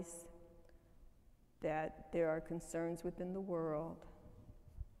joys, that there are concerns within the world.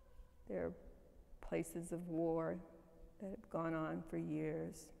 There are places of war that have gone on for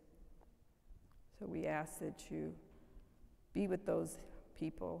years. So we ask that you be with those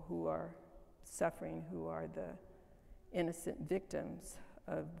people who are suffering, who are the innocent victims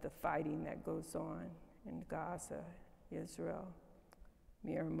of the fighting that goes on in Gaza, Israel,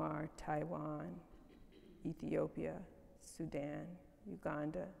 Myanmar, Taiwan, Ethiopia, Sudan,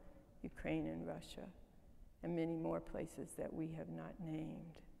 Uganda, Ukraine, and Russia, and many more places that we have not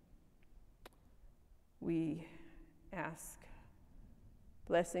named. We ask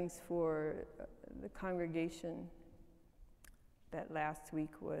blessings for the congregation that last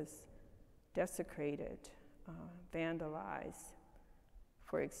week was desecrated, vandalized,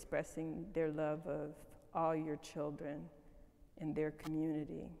 for expressing their love of all your children in their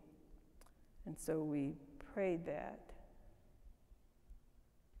community. And so we pray that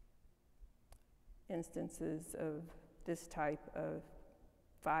instances of this type of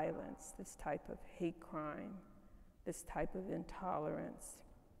violence, this type of hate crime, this type of intolerance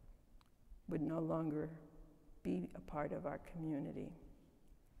would no longer be a part of our community.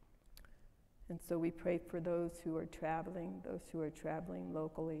 And so we pray for those who are traveling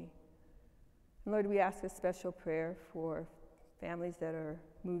locally. And Lord, we ask a special prayer for families that are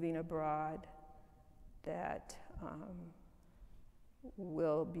moving abroad, that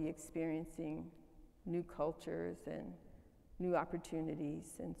will be experiencing new cultures and new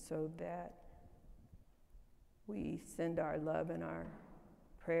opportunities, and so that we send our love and our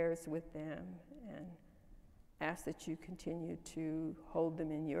prayers with them and ask that you continue to hold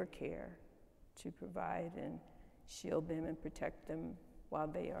them in your care, to provide and shield them and protect them while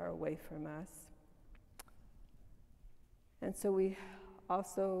they are away from us. And so we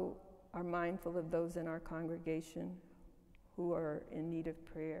also are mindful of those in our congregation who are in need of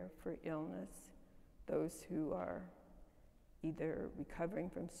prayer for illness, those who are either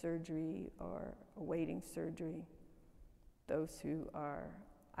recovering from surgery or awaiting surgery, those who are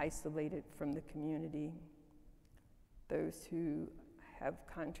isolated from the community, those who have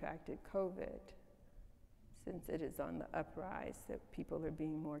contracted COVID, since it is on the uprise that people are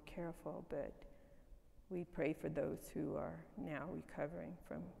being more careful, but we pray for those who are now recovering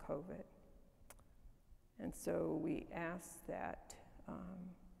from COVID. And so we ask that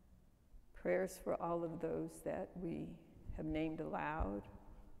prayers for all of those that we have named aloud,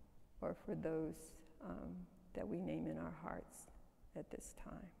 or for those that we name in our hearts at this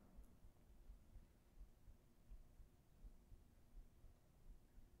time.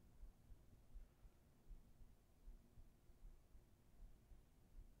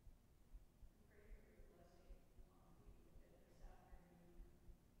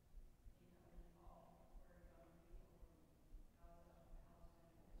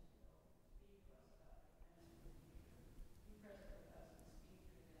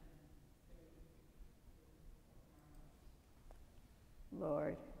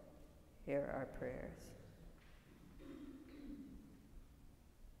 Lord, hear our prayers.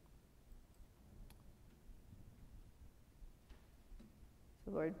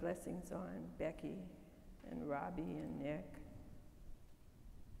 So Lord, blessings on Becky and Robbie and Nick.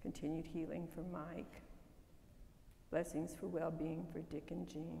 Continued healing for Mike. Blessings for well-being for Dick and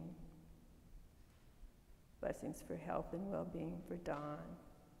Jean. Blessings for health and well-being for Don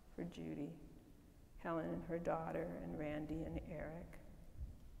for Judy, Helen and her daughter, and Randy and Eric.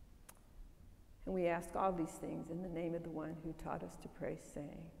 And we ask all these things in the name of the one who taught us to pray,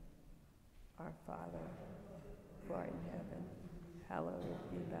 saying, Our Father, who art in heaven, hallowed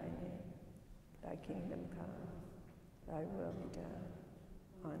be thy name. Thy kingdom come, thy will be done,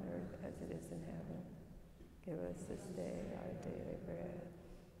 on earth as it is in heaven. Give us this day our daily bread,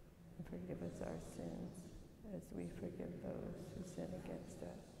 and forgive us our sins, as we forgive those who sin against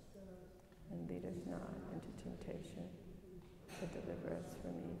us. And lead us not into temptation, but deliver us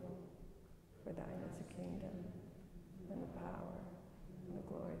from evil. For thine is the kingdom, and the power, and the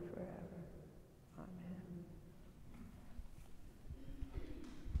glory forever. Amen.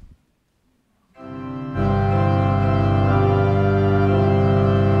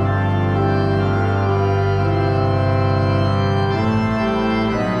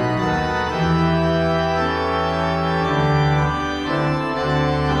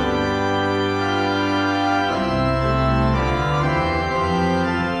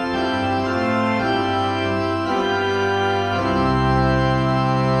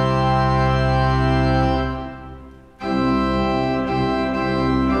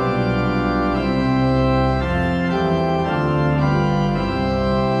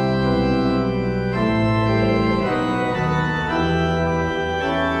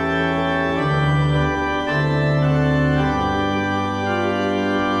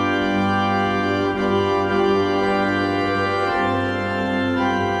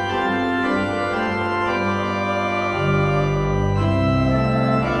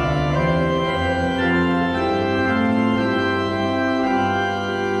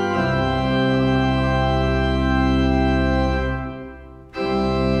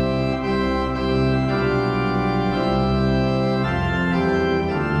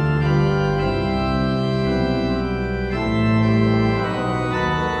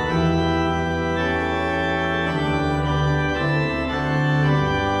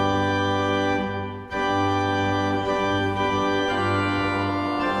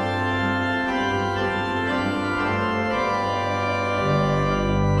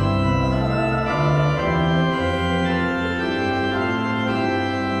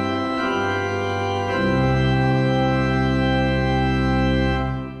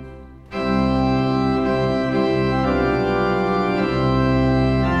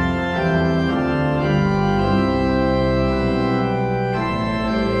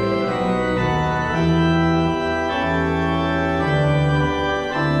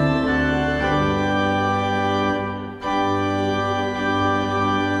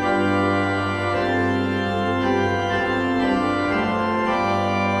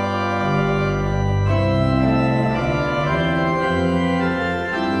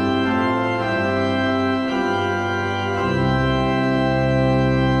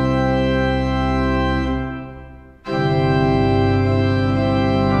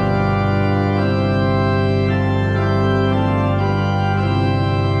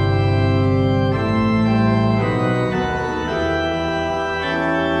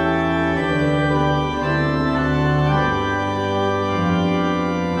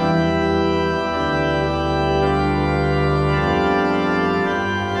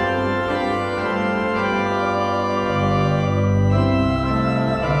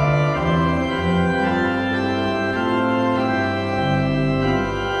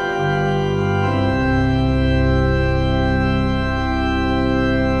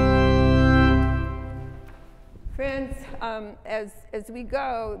 As we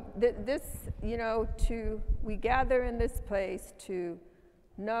go, we gather in this place to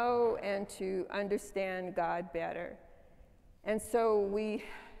know and to understand God better. And so we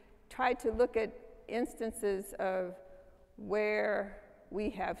try to look at instances of where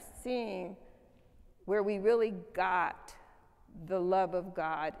we have seen, where we really got the love of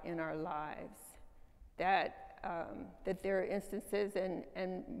God in our lives. That there are instances,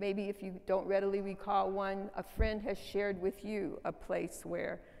 and maybe if you don't readily recall one, a friend has shared with you a place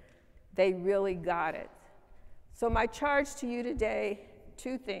where they really got it. So my charge to you today,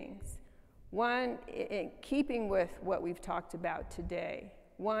 two things. One, in keeping with what we've talked about today,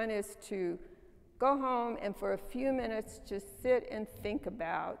 one is to go home and for a few minutes just sit and think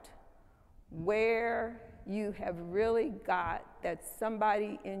about where you have really got that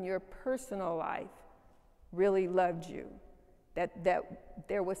somebody in your personal life really loved you, that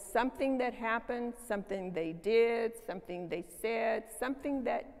there was something that happened, something they did, something they said, something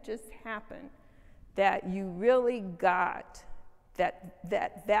that just happened, that you really got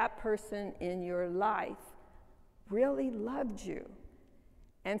that person in your life really loved you.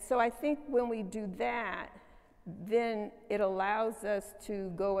 And so I think when we do that, then it allows us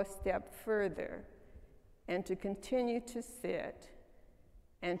to go a step further and to continue to sit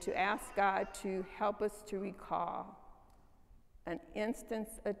and to ask God to help us to recall an instance,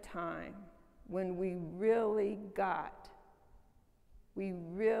 a time when we really got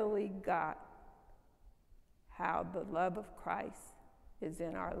how the love of Christ is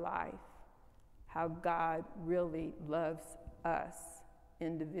in our life, how God really loves us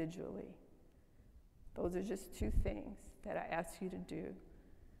individually. Those are just two things that I ask you to do.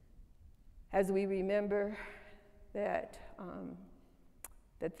 As we remember that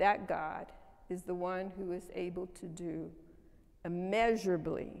that God is the one who is able to do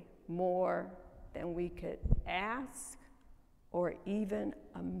immeasurably more than we could ask or even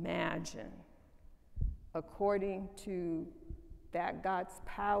imagine, according to that God's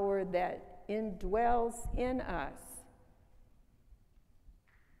power that indwells in us.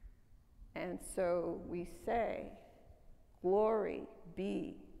 And so we say, glory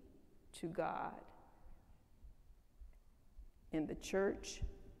be to God in the church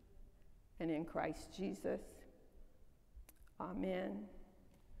and in Christ Jesus. Amen.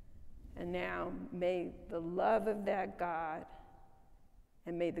 And now may the love of that God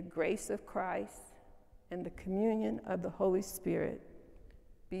and may the grace of Christ and the communion of the Holy Spirit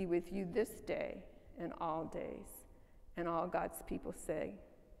be with you this day and all days. And all God's people say,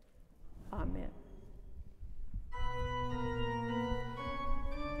 Amen.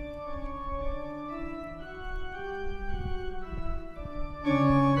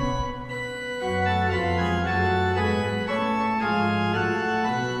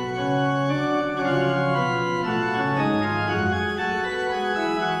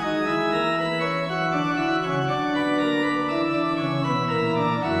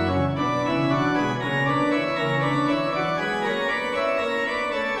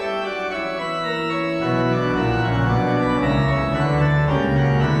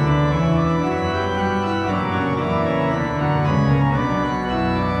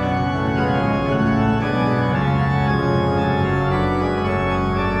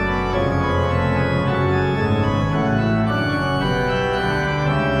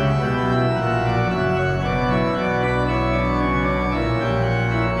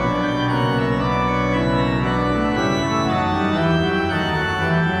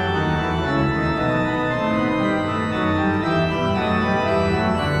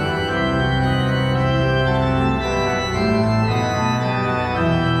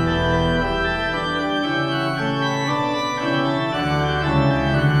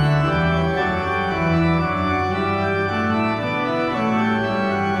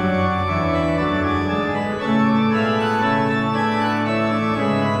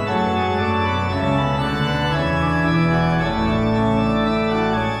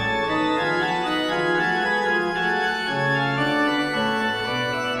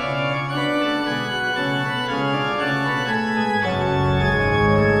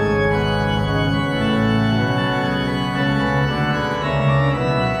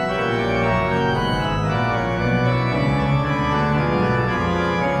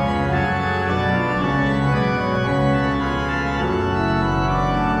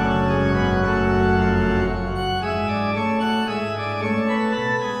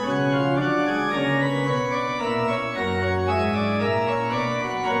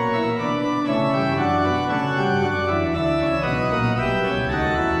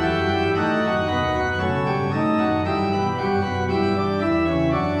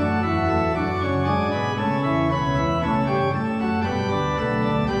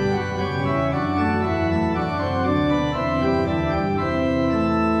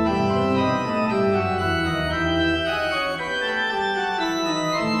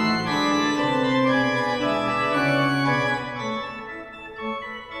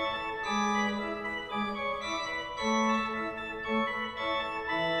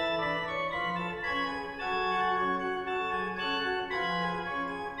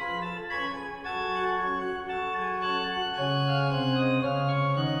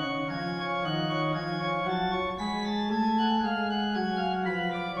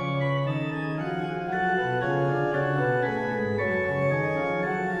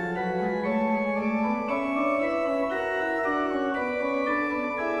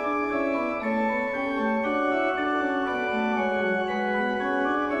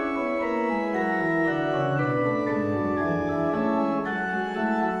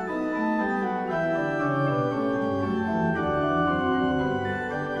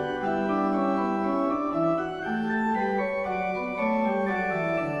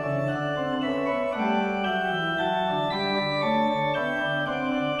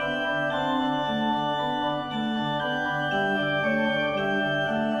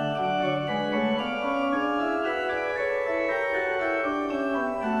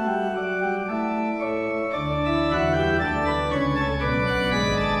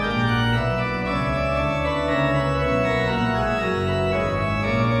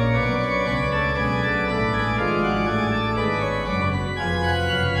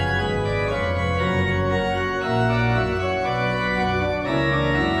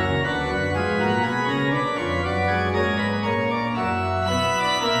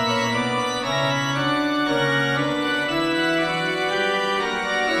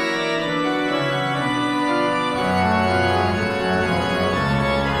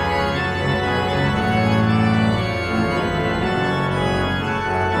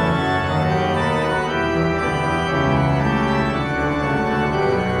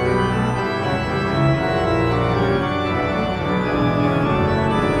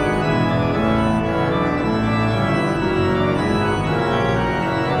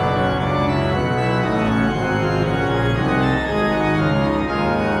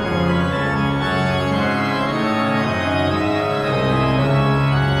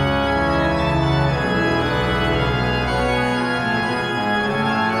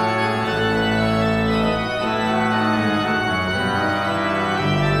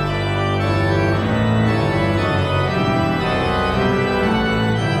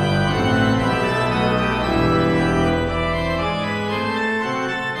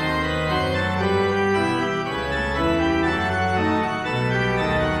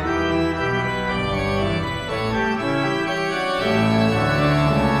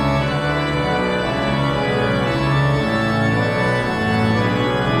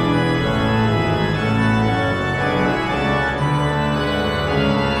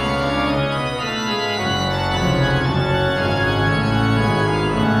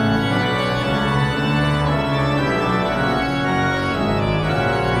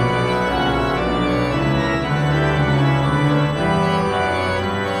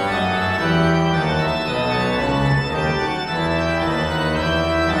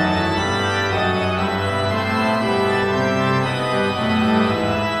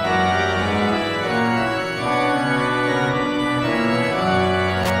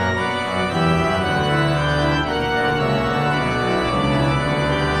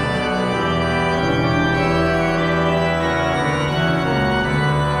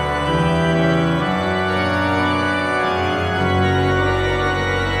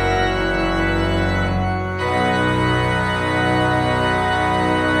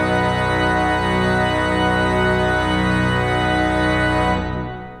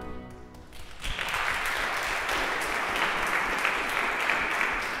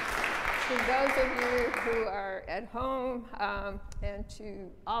 who are at home, and to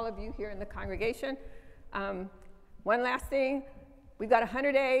all of you here in the congregation. One last thing, we've got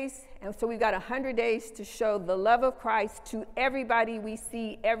 100 days, and so we've got 100 days to show the love of Christ to everybody we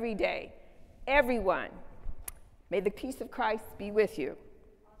see every day. Everyone. May the peace of Christ be with you.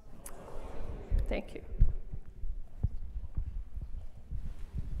 Thank you.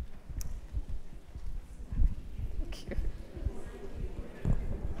 Thank you.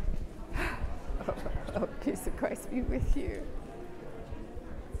 Oh, peace of Christ be with you.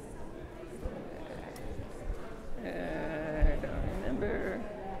 I don't remember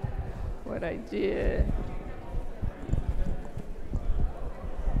what I did.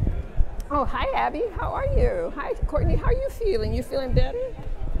 Oh, hi, Abby. How are you? Hi, Courtney. How are you feeling? You feeling better?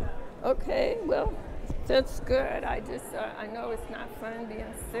 Okay, well, that's good. I know it's not fun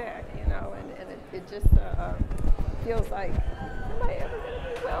being sick, you know, and it just feels like, am I ever going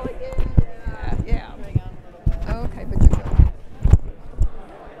to be well again? Yeah. Okay, but you're good.